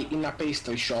mouth. Die in a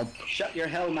pastry shop. Shut your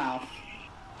hell mouth.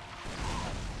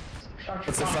 Shut your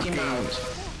It's a fucking fucking-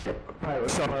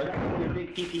 mouth. Shut. Your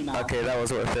big PP mouth. Okay, that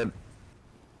was worth it.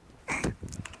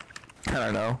 I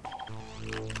don't know.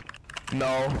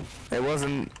 No, it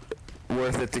wasn't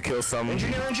worth it to kill some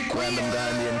random guy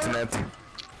on the internet.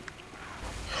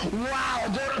 Wow,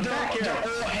 they're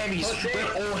all heavies.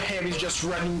 They're all heavies just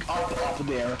running up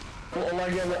there. Well,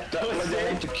 like they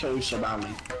want to kill you so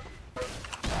badly.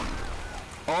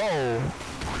 Oh!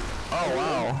 Oh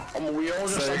wow. We all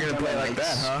just So you're gonna play like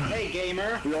that, huh? Hey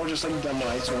gamer. We all just like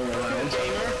demites when we're around.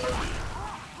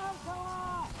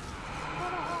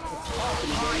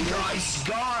 Hi guys,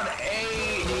 God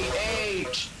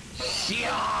 88!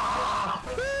 Yeah!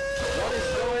 What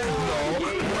is going on,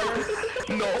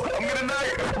 gamer? No, I'm gonna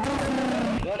die!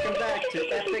 Welcome back to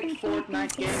Epic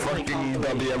Fortnite Gameplay Fucking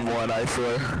Compilation. WM1, I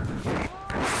swear.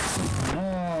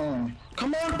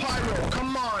 Come on, Pyro,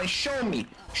 come on, show me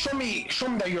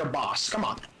that you're a boss, come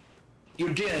on.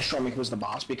 You didn't show me who's the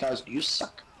boss because you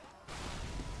suck.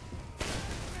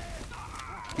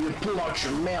 You pull out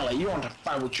your melee, you want to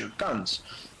fight with your guns,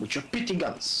 with your pity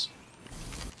guns.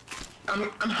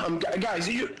 Guys,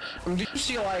 do you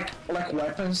see like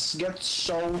weapons get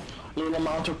so little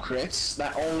amount of crits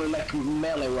that only like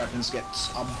melee weapons get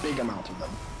a big amount of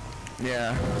them?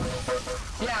 Yeah.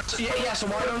 Yeah, so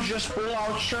why don't you just pull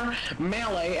out your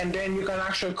melee and then you can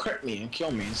actually crit me and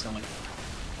kill me instantly?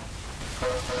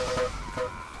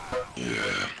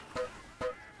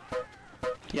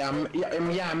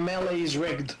 Yeah, melee is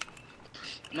rigged.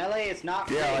 Melee is not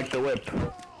rigged. Yeah, like the whip.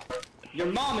 Your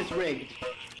mom is rigged.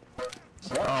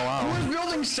 What? Oh wow. Who is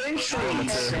building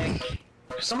sentries? Epic.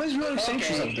 Somebody's building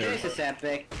sentries Okay, up there. this is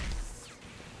epic.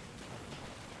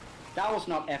 That was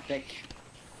not epic.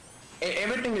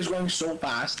 Everything is going so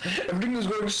fast. Everything is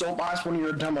going so fast when you're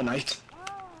a demo knight.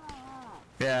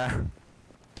 Yeah.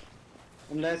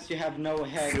 Unless you have no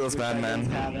heads. Feels which bad, I man.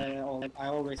 don't have, I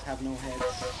always have no heads.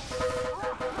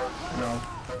 No.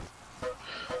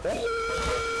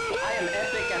 I am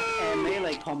epic at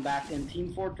melee combat in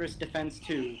Team Fortress Defense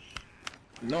 2.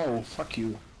 No, fuck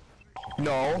you.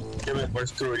 No. Give it, we're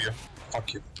screw you.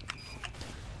 Fuck you.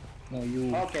 No,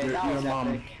 you. Okay, your, that your was mom.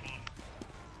 epic.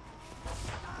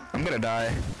 I'm gonna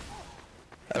die.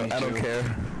 I don't care.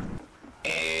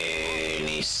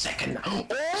 Any second.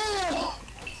 Oh!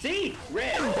 See?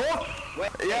 Red! Oh! Wait,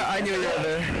 Yeah, I knew you were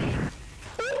there.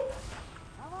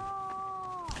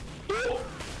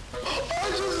 I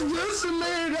just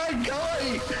decimated that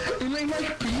guy! He made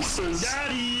like pieces.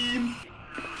 Got him!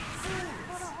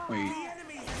 Wait.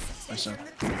 Listen.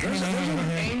 There's an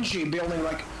Angie building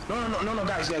like. No,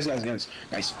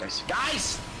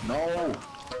 guys. No!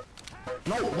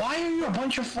 No, why are you a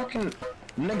bunch of fucking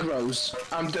Negroes?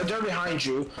 They're behind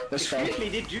you. Let's go. Excuse me,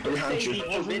 did you They're just behind say you.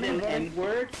 the forbidden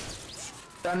N-word?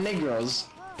 They're Negroes.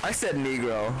 I said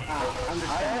Negro. Ah, I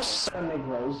understand. also said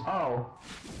Negroes. Oh,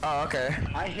 okay.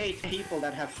 I hate people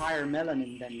that have higher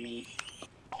melanin than me.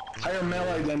 Higher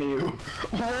melee than you.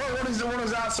 What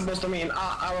is that supposed to mean?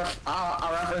 A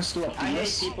reference to a I hate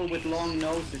penis? people with long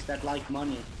noses that like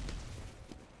money.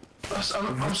 What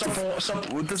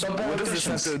does this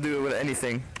have to do with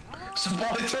anything? Some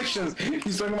politicians.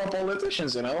 He's talking about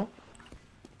politicians, you know?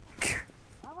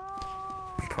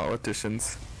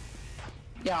 Politicians.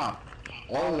 Yeah.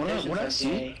 Oh, what I are see?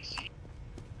 gay.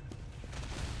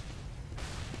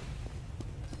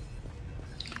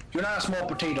 You're not a small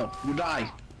potato. You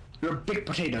die. You're a big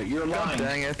potato. You're God lying.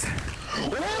 dang it.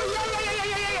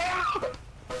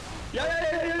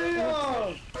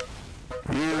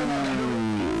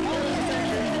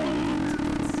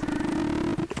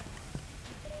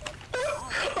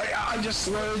 Oh, yeah! I just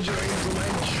slurred you into my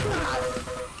trap.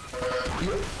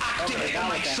 You Activate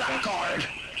my trap card!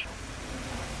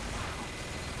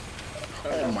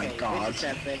 Oh my god. This is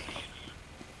epic.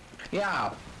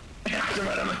 Yeah.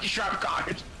 Activate my trap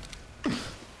card!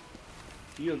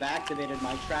 You have activated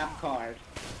my trap card.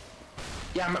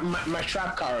 Yeah, my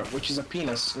trap card, which is a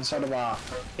penis inside of a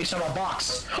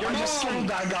box. I just killed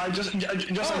that guy, just like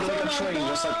a train,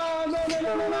 just like.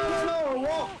 No!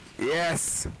 Whoa.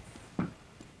 Yes.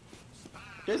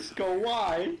 Disco,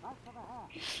 why?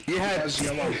 You had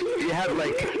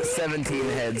like 17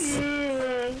 heads.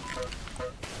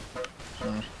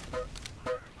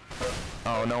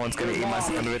 Oh, no one's gonna eat my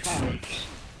sandwich.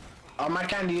 I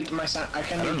can't eat my I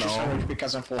can't eat your sandwich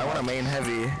because I'm full. I want a main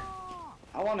heavy.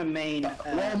 I want to main.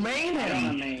 Well, main I heavy.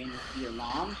 want to main your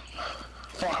mom.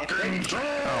 Fucking. Oh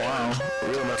wow,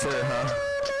 real mature, huh?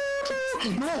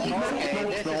 Okay,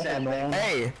 this is epic.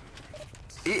 Hey,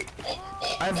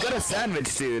 I've got a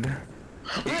sandwich, dude.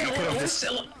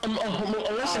 Listen,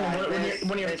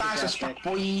 when you're fast as fuck,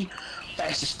 boy.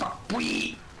 Fast as fuck,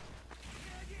 boy.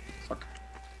 Fuck.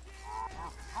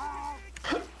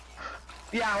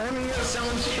 Yeah, when you're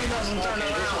selling shit, doesn't turn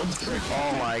around.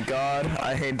 Oh my god,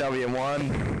 I hate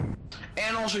W1.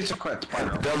 And also it's a crit, by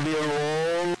the way.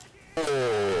 W1.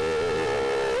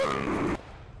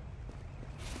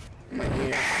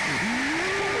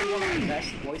 One of the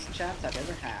best voice chats I've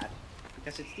ever had.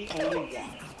 Because it's the only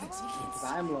one. Because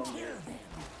I'm lonely.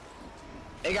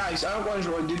 Hey guys, I don't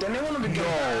know, did anyone get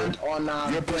banned on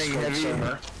You're playing Discord heavy.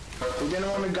 server? Did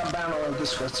anyone get banned on the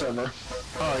Discord server?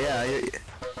 Oh yeah,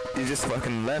 you just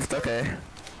fucking left, okay.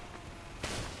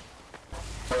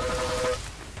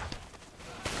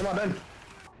 Come on then.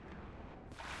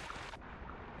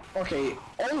 Okay.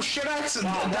 Oh shit, that's a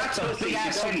big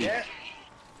ass heavy.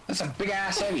 That's a big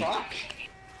ass heavy. Fuck?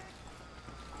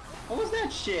 What was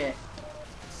that shit?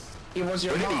 It was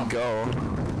your Where did mom. he go?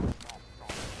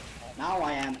 Now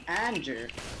I am Anger.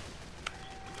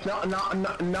 No, I'm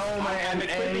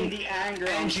equipping the anger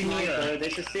on engineer. Sniper.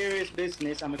 This is serious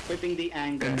business. I'm equipping the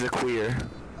anger. And the queer.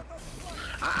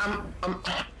 I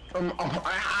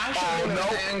actually no.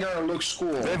 anger looks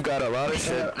cool. They've got a lot of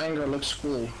shit. Anger looks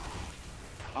cool.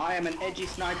 I am an edgy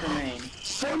sniper main.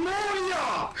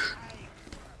 Familia!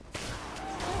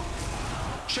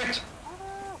 Shit!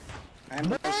 I am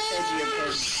the most edgy of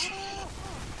edgy.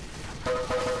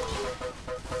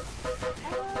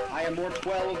 I am more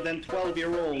 12 than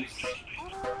 12-year-olds.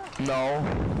 No.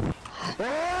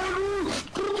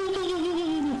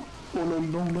 Oh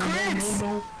no.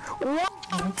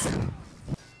 What?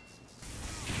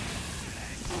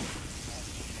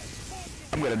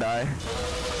 I'm gonna die.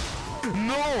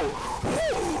 No!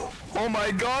 Oh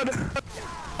my god!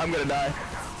 I'm gonna die.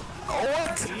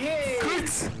 What? Yay!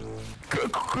 Crits!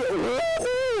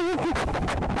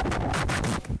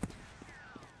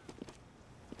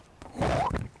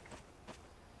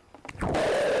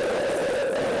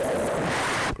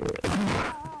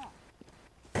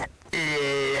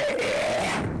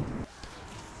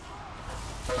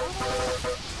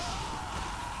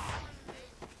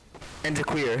 And a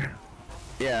queer.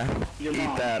 Yeah, Your eat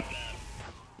mom. that.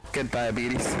 Get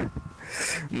diabetes.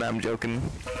 Nah, I'm joking.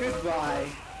 Goodbye.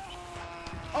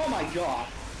 Oh my god.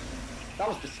 That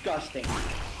was disgusting.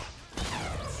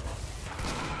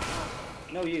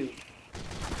 No, you.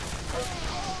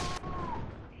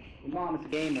 Your mom is a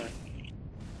gamer.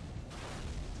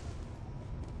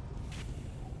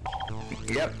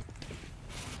 Yep.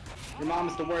 Your mom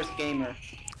is the worst gamer.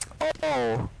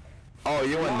 Oh. Oh,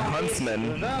 you went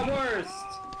Huntsman. The worst!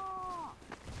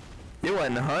 You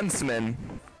went Huntsman.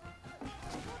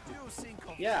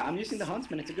 Yeah, I'm using the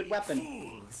Huntsman. It's a good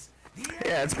weapon.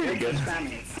 Yeah, it's pretty good.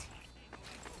 Spamming.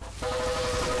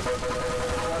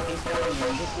 Well, he's telling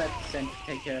you, just let Sen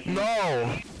take care of him.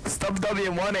 No! Stop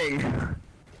W1ing!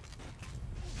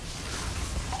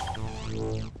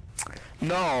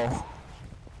 No!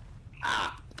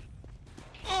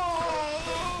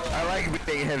 I like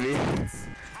being heavy.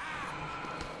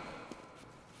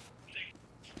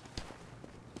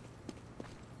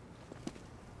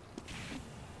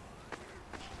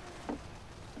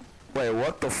 Wait,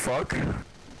 what the fuck?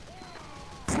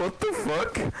 What the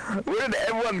fuck? Where did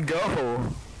everyone go?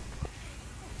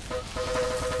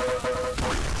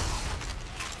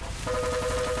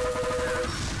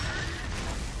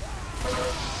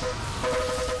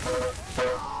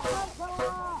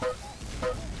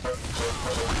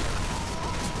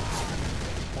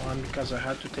 Because I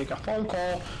had to take a phone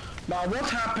call. Now, what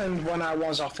happened when I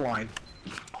was offline?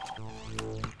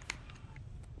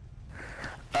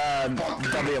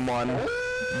 W1.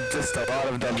 Just a lot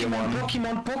of W1.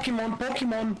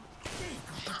 Pokemon.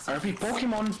 I repeat,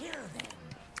 Pokemon.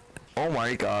 Oh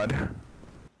my god.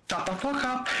 Shut the fuck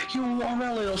up, you are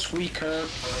a little squeaker.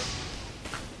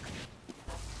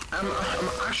 I'm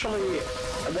actually...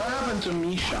 What happened to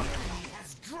Misha?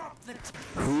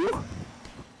 Who?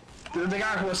 The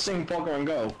guy who was singing Pokemon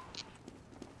Go.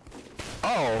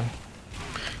 Oh.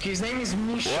 His name is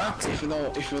Misha. What? If you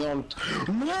don't...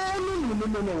 No,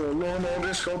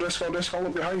 disco,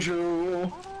 look behind you.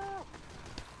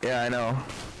 Yeah, I know.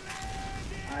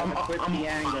 I'm quit the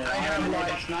angle. I have I'm an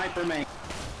like... edgy sniper main.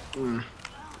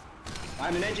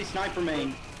 I'm an edgy sniper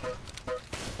main.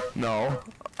 No.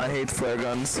 I hate flare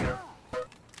guns.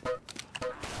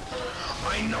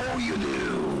 I know you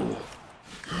do.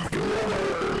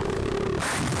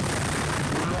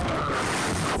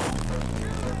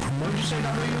 What did you say,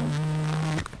 W?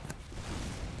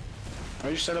 What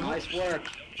did you say, W? Nice work.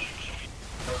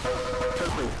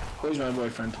 Purple, who's my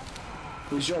boyfriend?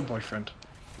 Who's your boyfriend?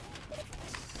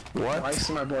 What? Why is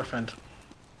he my boyfriend?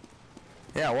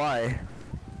 Yeah, why?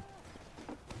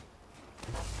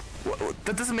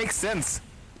 That doesn't make sense.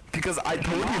 Because I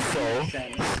told you so.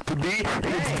 To be his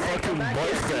fucking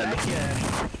boyfriend.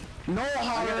 No,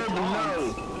 Harold,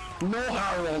 no. No,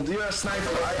 Harold, you're a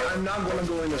sniper. I'm not gonna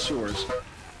go in the sewers.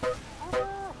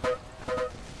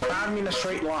 I'm in a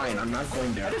straight line. I'm not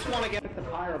going there. I just want to get the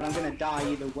pyro, but I'm gonna die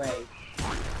either way.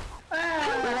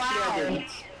 Actually, I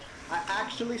didn't. I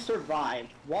actually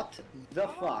survived. What the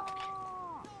fuck?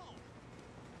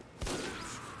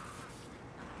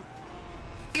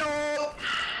 No!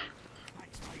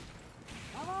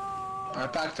 I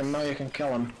packed him, now you can kill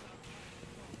him.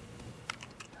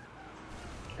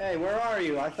 Hey, where are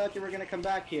you? I thought you were gonna come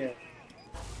back here.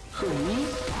 Who, me?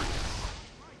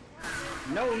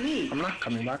 No, me! I'm not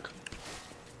coming back.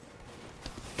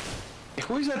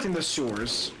 Who is that in the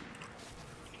sewers?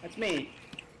 That's me.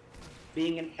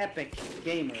 Being an epic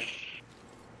gamer.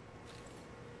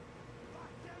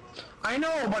 I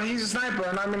know, but he's a sniper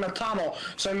and I'm in a tunnel,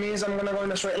 so it means I'm gonna go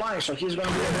in a straight line, so he's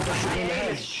gonna be able to shoot me in the My aim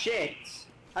head. is shit.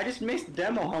 I just missed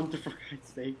Demo Hunter for God's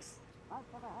sakes.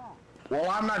 Well,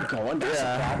 I'm not going, that's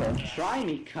the problem. Try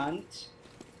me, cunt.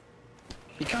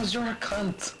 Because you're a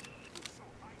cunt.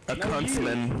 A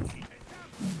cuntsman.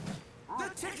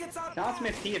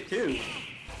 Soundsmith tf2.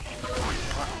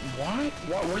 What?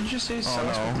 What did you say? Oh,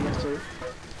 Soundsmith no. tf2?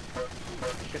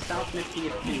 Because Soundsmith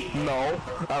tf2. No.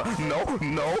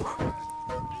 No.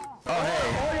 Oh,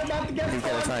 hey. Oh, you're about to get He's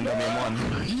gonna sign WM1.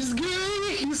 He's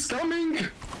gay! He's coming!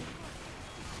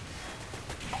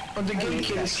 Oh, the gay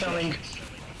kid is coming.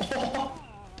 Oh,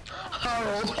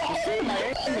 Harold! Oh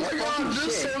my god,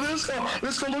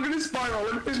 Disco! Look at his spiral!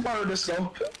 Look at his spiral,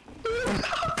 Disco!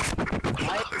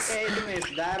 My aim is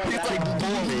that of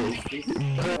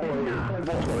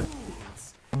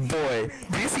Boy.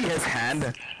 Do you see his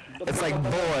hand? It's like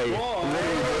boy.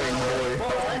 Literally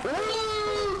boy.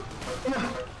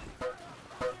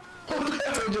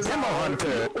 Demo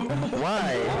Hunter! Why?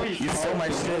 You stole my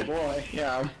shit. Boy.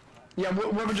 Yeah. Yeah,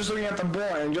 we were just looking at the boy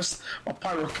and just a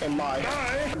pyro came by.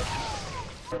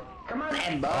 Come on,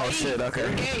 head boy! Oh shit,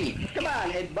 okay. Hey! Come on,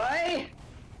 head boy!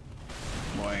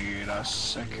 Wait a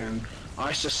second.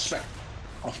 I suspect.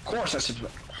 Of course I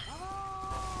suspect.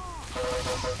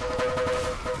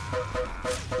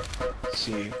 Let's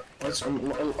see.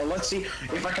 Let's see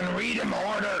if I can read him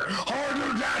harder.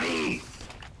 Harder, daddy!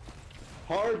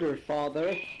 Harder,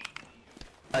 father.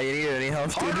 You need any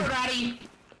help, dude? Harder, daddy!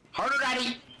 Harder,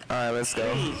 daddy! Alright, let's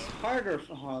go. Please, harder,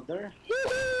 father.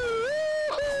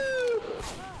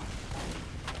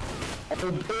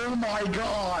 Oh my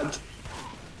god!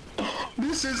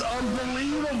 This is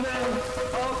unbelievable!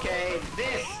 Okay,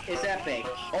 this is epic.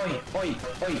 Oi.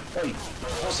 Okay,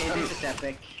 this is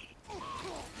epic.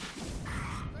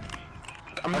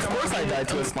 Of course I died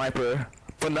to a sniper,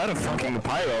 but not a fucking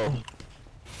pyro.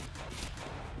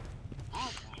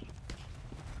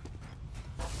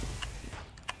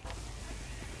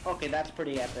 Okay, that's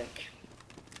pretty epic.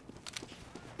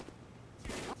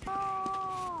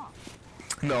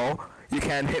 No, you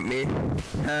can't hit me.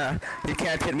 You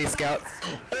can't hit me, Scout.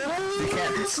 You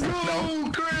can't.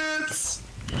 No. Chris!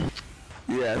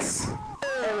 Yes.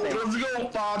 Let's go,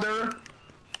 father!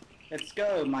 Let's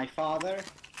go, my father.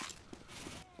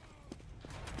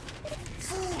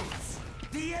 Fools!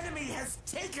 The enemy has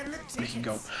taken the We can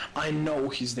go. I know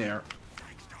he's there.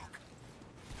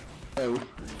 Oh.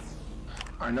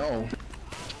 I know.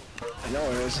 I know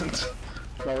it isn't.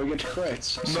 But we get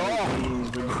crits. So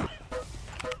No!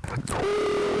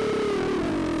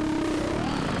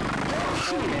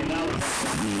 Okay, now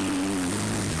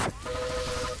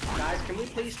guys, can we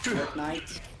please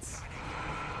Fortnite?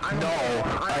 No,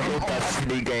 I hate that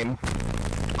shitty game.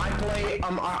 I play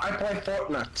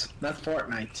Fortnite, not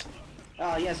Fortnite.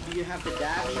 Yes, do you have the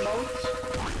dab emote?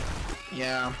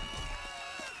 Yeah.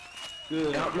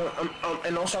 Good.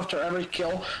 And also after every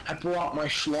kill, I pull out my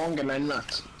schlong and I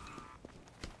nut.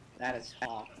 That is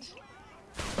hot.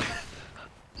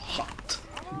 Hot.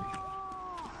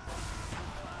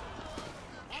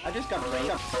 I just got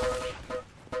raped.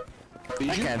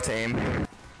 I can't aim.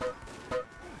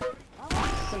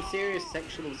 Some serious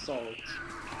sexual assault.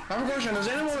 I have a question, does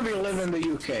anyone of you live in the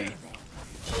UK?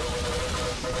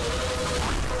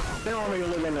 Does anyone of you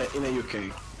live in the UK?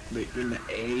 In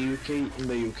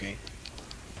the UK.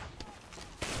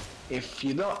 If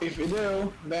you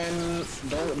do, then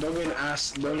don't get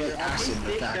acid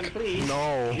attack. Please.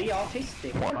 No. Be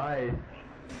autistic. Why?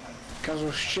 Because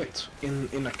of shit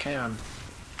in a can.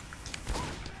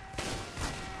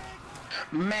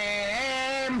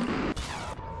 Ma'am.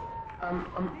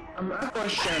 A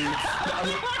question.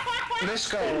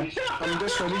 Disco.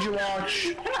 Disco. Did you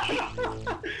watch?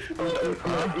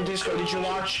 Disco. Did you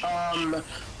watch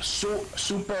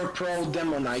Super Pro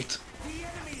Demo Night?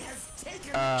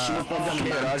 Super Pro Demo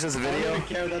Night. That was just a video. I don't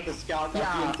care that the scout.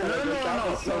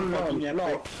 Yeah.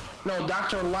 No.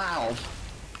 Dr. Loud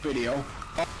video.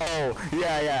 Oh,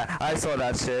 yeah, I saw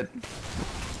that shit.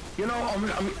 You know,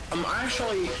 I'm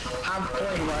actually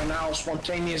playing right now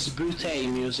spontaneous bootay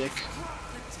music.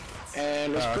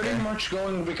 And it's pretty much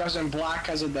going because I'm black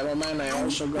as a devil man. I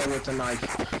also go with a knife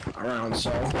around,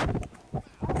 so.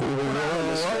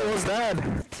 What was that?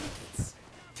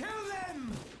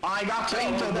 I got to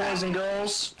enter, boys and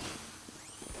girls.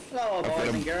 Hello,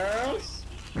 boys and girls.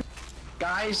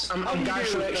 Guys,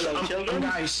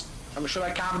 should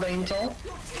I cap the intel?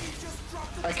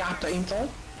 I cap the intel.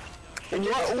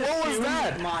 What was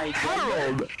that?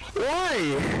 Harold!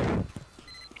 Why?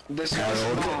 This goes,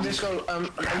 should I cap the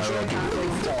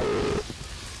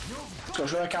intel?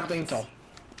 Should I cap the intel?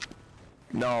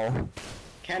 No.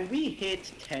 Can we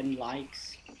hit 10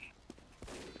 likes?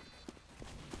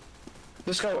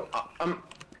 Let's go. I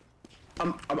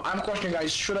have a question,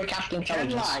 guys. Should I cap the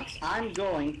intelligence? 10 likes. I'm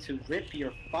going to rip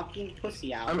your fucking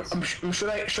pussy out. Should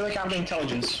I cap the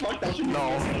intelligence?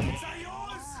 No.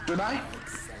 Should I?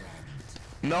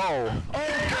 No.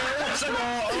 Okay, let's go.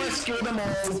 Let's kill them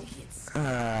all.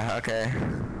 Okay.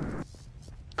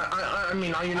 I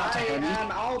mean, are you not a heavy? I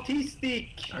am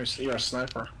autistic. You're a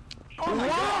sniper. Oh my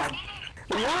god.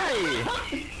 Why?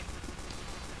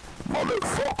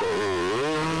 Motherfucker.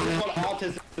 This is what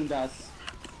autism does.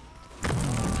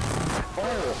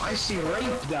 Oh, I see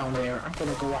Rape down there. I'm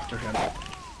gonna go after him.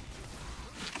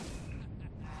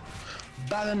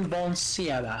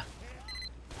 Balenbonciada.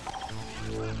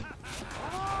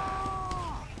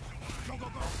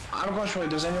 I'm going to show you,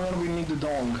 does anyone of you need the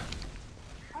dog?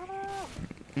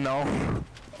 No.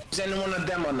 Is anyone a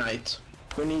demo knight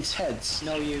who needs heads?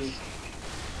 No, you.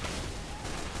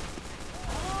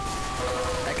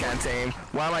 I can't aim.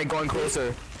 Why am I going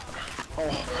closer? Oh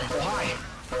hi.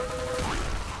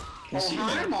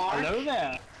 Hi, Mark. Hello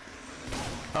there.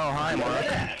 Oh, hi, Mark.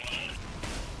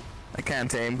 I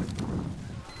can't aim.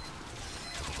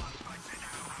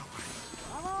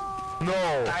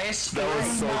 No. That was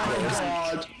so close.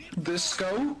 God.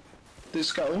 Disco.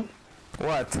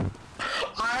 What?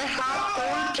 I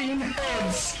have 14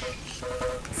 heads.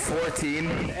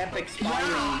 14? Epic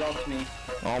spying got me.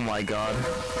 Oh my god.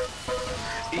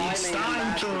 It's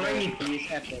time to rape.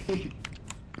 He's epic.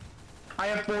 I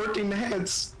have 14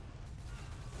 heads.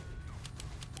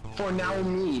 For now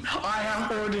me. I have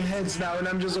 14 heads now and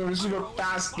I'm just going super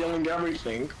fast killing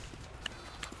everything.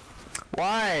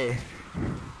 Why?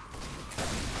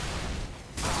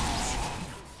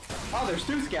 Oh, there's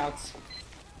 2 scouts.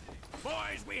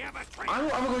 Boys, we have a traitor. I'm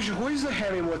a question, who is the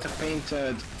heavy with the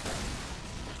painted?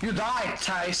 You died,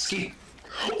 Taisky.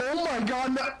 Oh my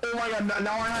god,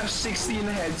 now I have 16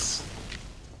 heads.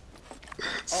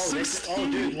 Oh,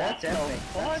 dude, that's epic.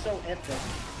 That's so epic.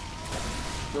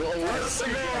 Well, let's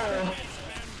go.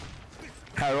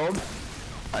 Harold?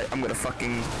 I'm gonna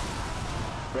fucking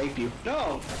rape you.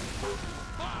 No.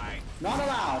 Not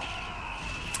allowed.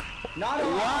 Not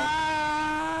allowed.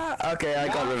 Okay, I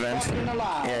got revenge.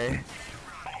 Yay.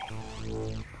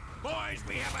 Boys,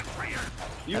 we have a traitor.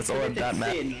 That's all that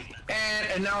matters.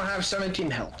 And now I have 17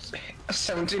 health.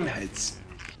 17 heads.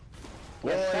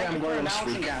 Well, Yes, I'm going to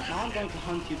speak. Now I'm going to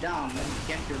hunt you down and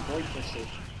get your boy pussy.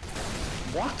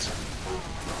 What?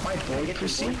 My boy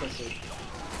pussy?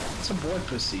 It's a boy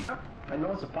pussy. I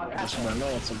know it's a podcast, but I know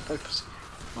it's a boy pussy.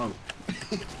 Oh.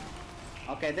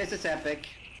 Okay, this is epic.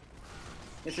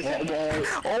 This is epic.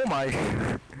 Oh my!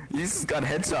 You just got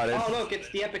headshotted. Oh look, it's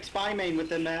the epic spy main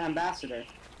with an ambassador.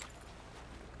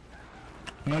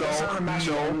 No.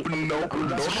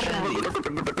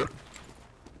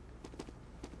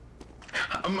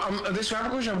 This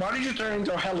question, why did you turn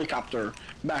into a helicopter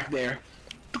back there?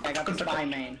 I got the spy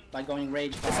main by going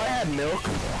rage. If I had milk,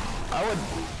 I would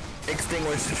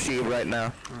extinguish the sheep right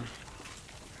now.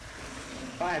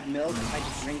 If I had milk, I'd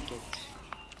drink it.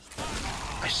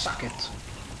 I suck it.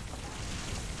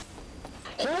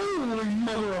 Holy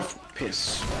mother of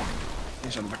piss.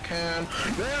 Inside the can.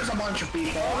 There's a bunch of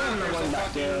people. There's one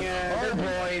back there. Oh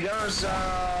boy, there's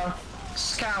a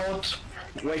scout,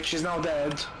 which is now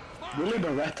dead. Really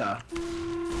Beretta.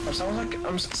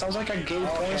 Sounds like a gay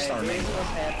porn star name. This was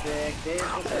epic. This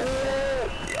was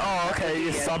epic. Oh, okay,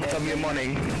 you stopped them your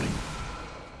money.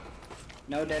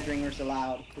 No dead ringers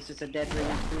allowed. This is a dead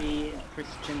ringer free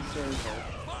Christian server.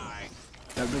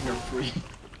 Dead ringer free.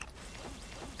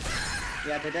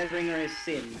 Yeah, the dead ringer is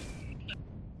sin.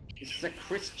 This is a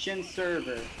Christian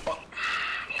server.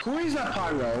 Who is that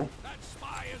pyro? That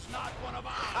spy is not one of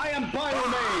ours. I am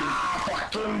Pyromane!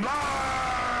 Fucking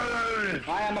blood!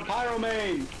 I am a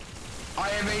Pyromane! I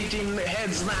have 18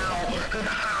 heads now!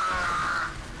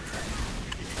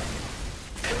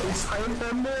 It's time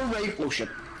for more rape. Oh shit.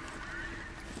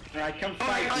 Alright, come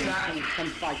fight me. Come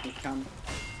fight me, come.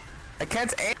 I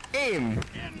can't aim!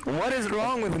 What is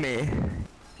wrong with me?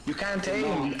 You can't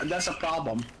aim, that's a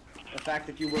problem. The fact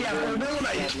that you were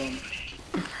Demonite!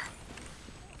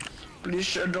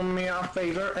 Please do me a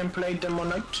favor and play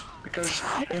Demonite, because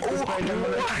if you play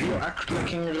Demonite, you act like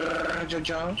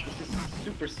Rajaja. This is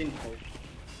super sinful.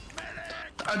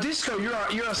 Disco,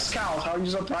 you're a scout. How are you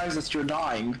surprised that you're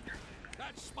dying?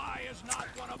 That spy is not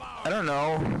one of ours. I don't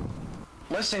know.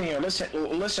 Listen here,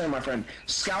 listen, my friend.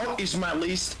 Scout is my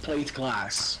least played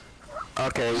class.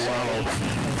 Okay, wow.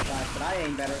 But I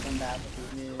ain't better than that.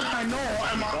 I know.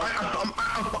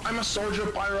 I'm a soldier,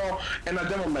 pyro, and a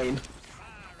demo main.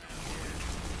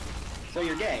 So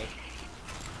you're gay?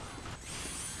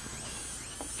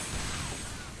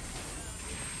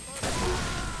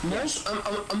 Most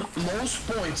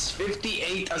points,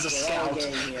 58 as a scout.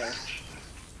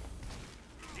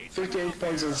 58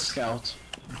 points as a scout.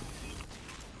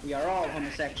 We are all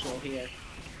homosexual here.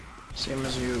 Same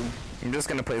as you. I'm just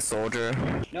gonna play soldier.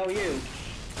 No, you.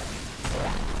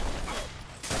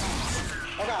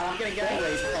 Oh god, I'm gonna get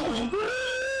away from you.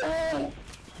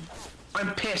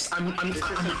 I'm pissed. I'm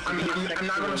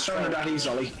not gonna surrender that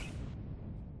easily.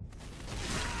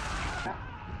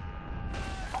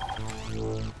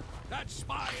 That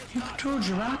spy is not. Throw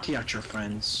Girati at your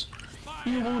friends.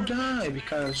 You will die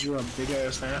because you're a big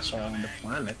ass asshole on the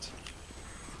planet.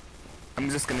 I'm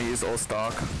just gonna use old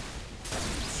stock.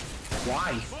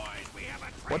 Why?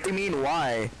 What do you mean,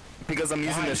 why? Because I'm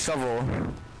using the shovel.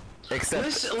 Except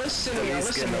listen.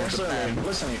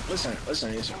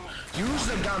 Use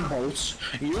the gunboats,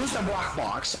 use the black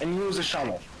box, and use the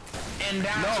shovel. And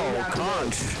that's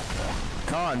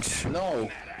conch. No.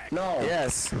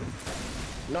 Yes.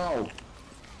 No.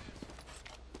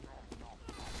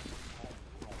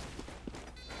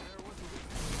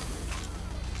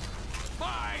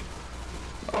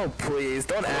 Oh please,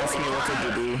 don't ask me what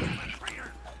to do.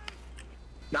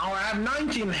 Now I have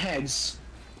 19 heads.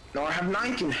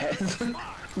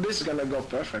 This is gonna go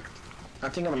perfect. I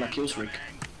think I'm on a kill streak.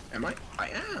 Am I? I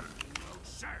am.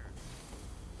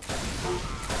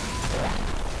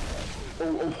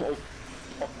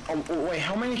 Oh, wait,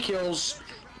 how many kills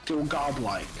do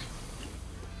godlike?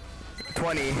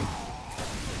 20.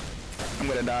 I'm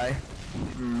gonna die.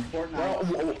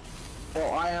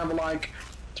 Well, I have like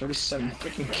 37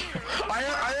 freaking kills. I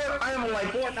have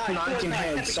like 19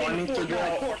 heads, so I need to go.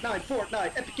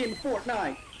 Fortnite, epic game of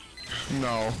Fortnite.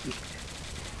 No.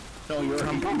 No,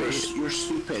 you're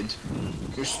stupid.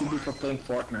 You're stupid for playing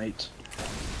Fortnite.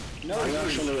 No,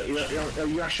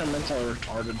 you're actually mentally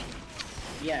retarded.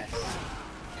 Yes.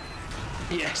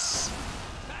 Yes.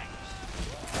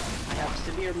 I have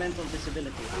severe mental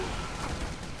disability.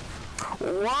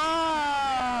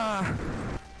 Wow!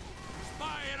 I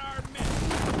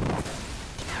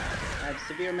have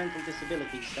severe mental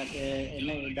disabilities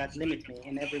that limit me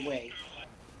in every way.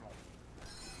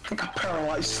 I got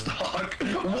paralyzed stock.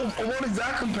 What is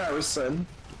that comparison?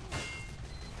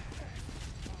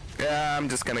 Yeah, I'm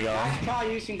just gonna go. Try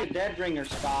using the dead ringer,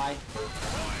 spy.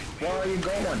 Where are you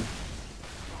going?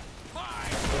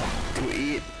 To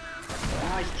eat.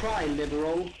 Nice try,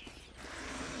 liberal.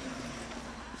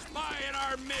 Spy in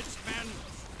our midst, men.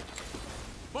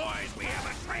 Boys, we have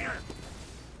a traitor.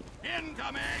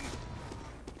 Incoming.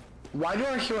 Why do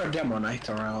I hear a demo knight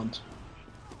around?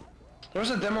 There's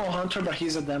a demo hunter, but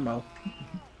he's a demo.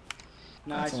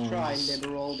 Nice try,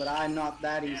 liberal, but I'm not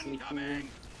that easily fooled.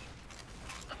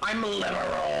 I'm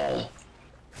liberal.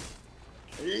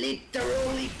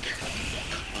 Literally.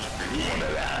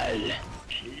 Liberal.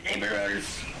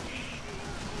 liberals.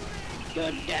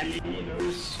 Goddamn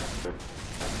liberals.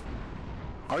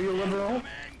 Are you liberal?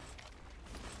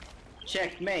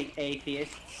 Checkmate,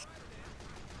 atheists.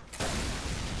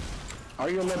 Are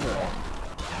you liberal?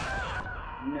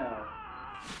 No.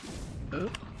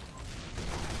 Oop.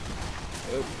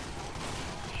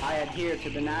 I adhere to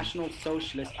the National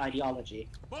Socialist ideology.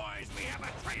 Boys, we have a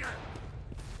traitor!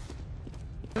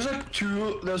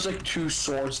 There's like two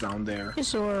swords down there.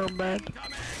 It's a little bad.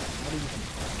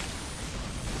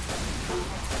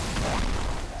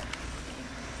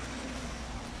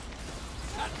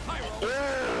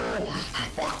 Oh,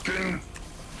 fucking!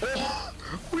 Oh,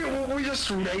 we just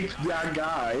raped that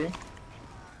guy.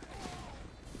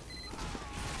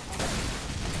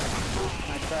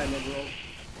 Nice try, liberal.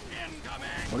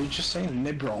 What did you just say,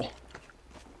 liberal?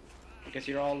 Because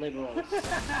you're all liberals.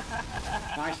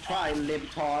 Nice try,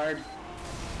 libtard.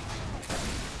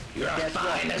 You're Guess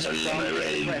fine what? as a Trump is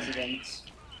liberal. president.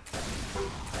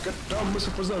 Get down,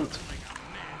 Mr. President.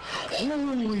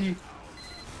 Holy!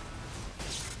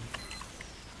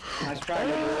 Nice try,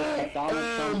 liberal. Donald Oh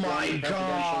Trump my won the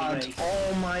god! presidential race.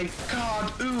 Oh my god!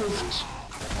 Oofed!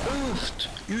 Oofed!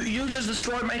 You just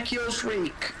destroyed my kill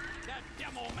streak! That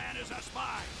demo man is a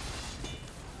spy!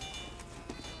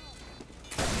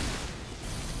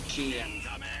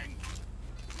 Incoming!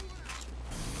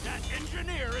 That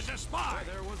engineer is a spy!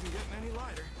 There wasn't getting any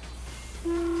lighter.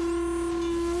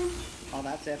 Oh,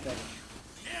 that's epic.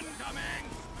 Incoming!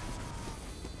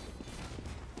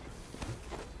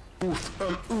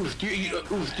 Oof,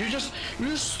 you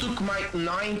just took my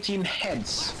 19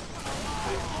 heads.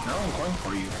 Now I'm going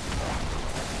for you.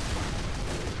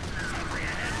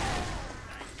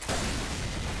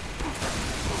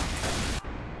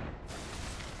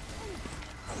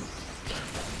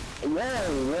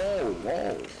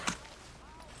 Whoa.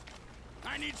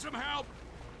 I need some help!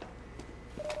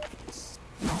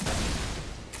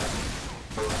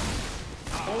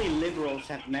 Only liberals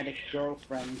have medic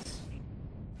girlfriends.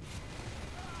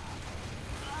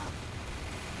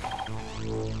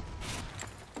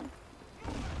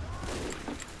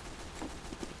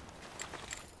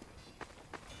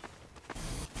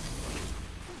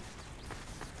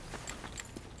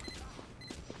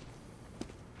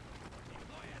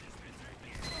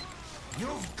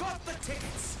 You've got the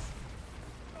tickets!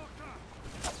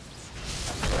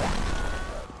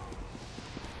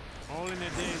 All in a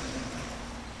day.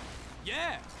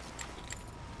 Yeah!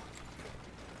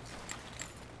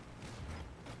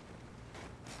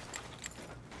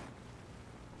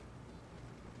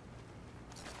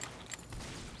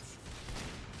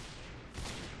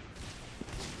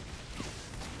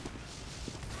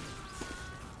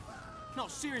 No,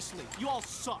 seriously, you all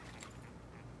suck.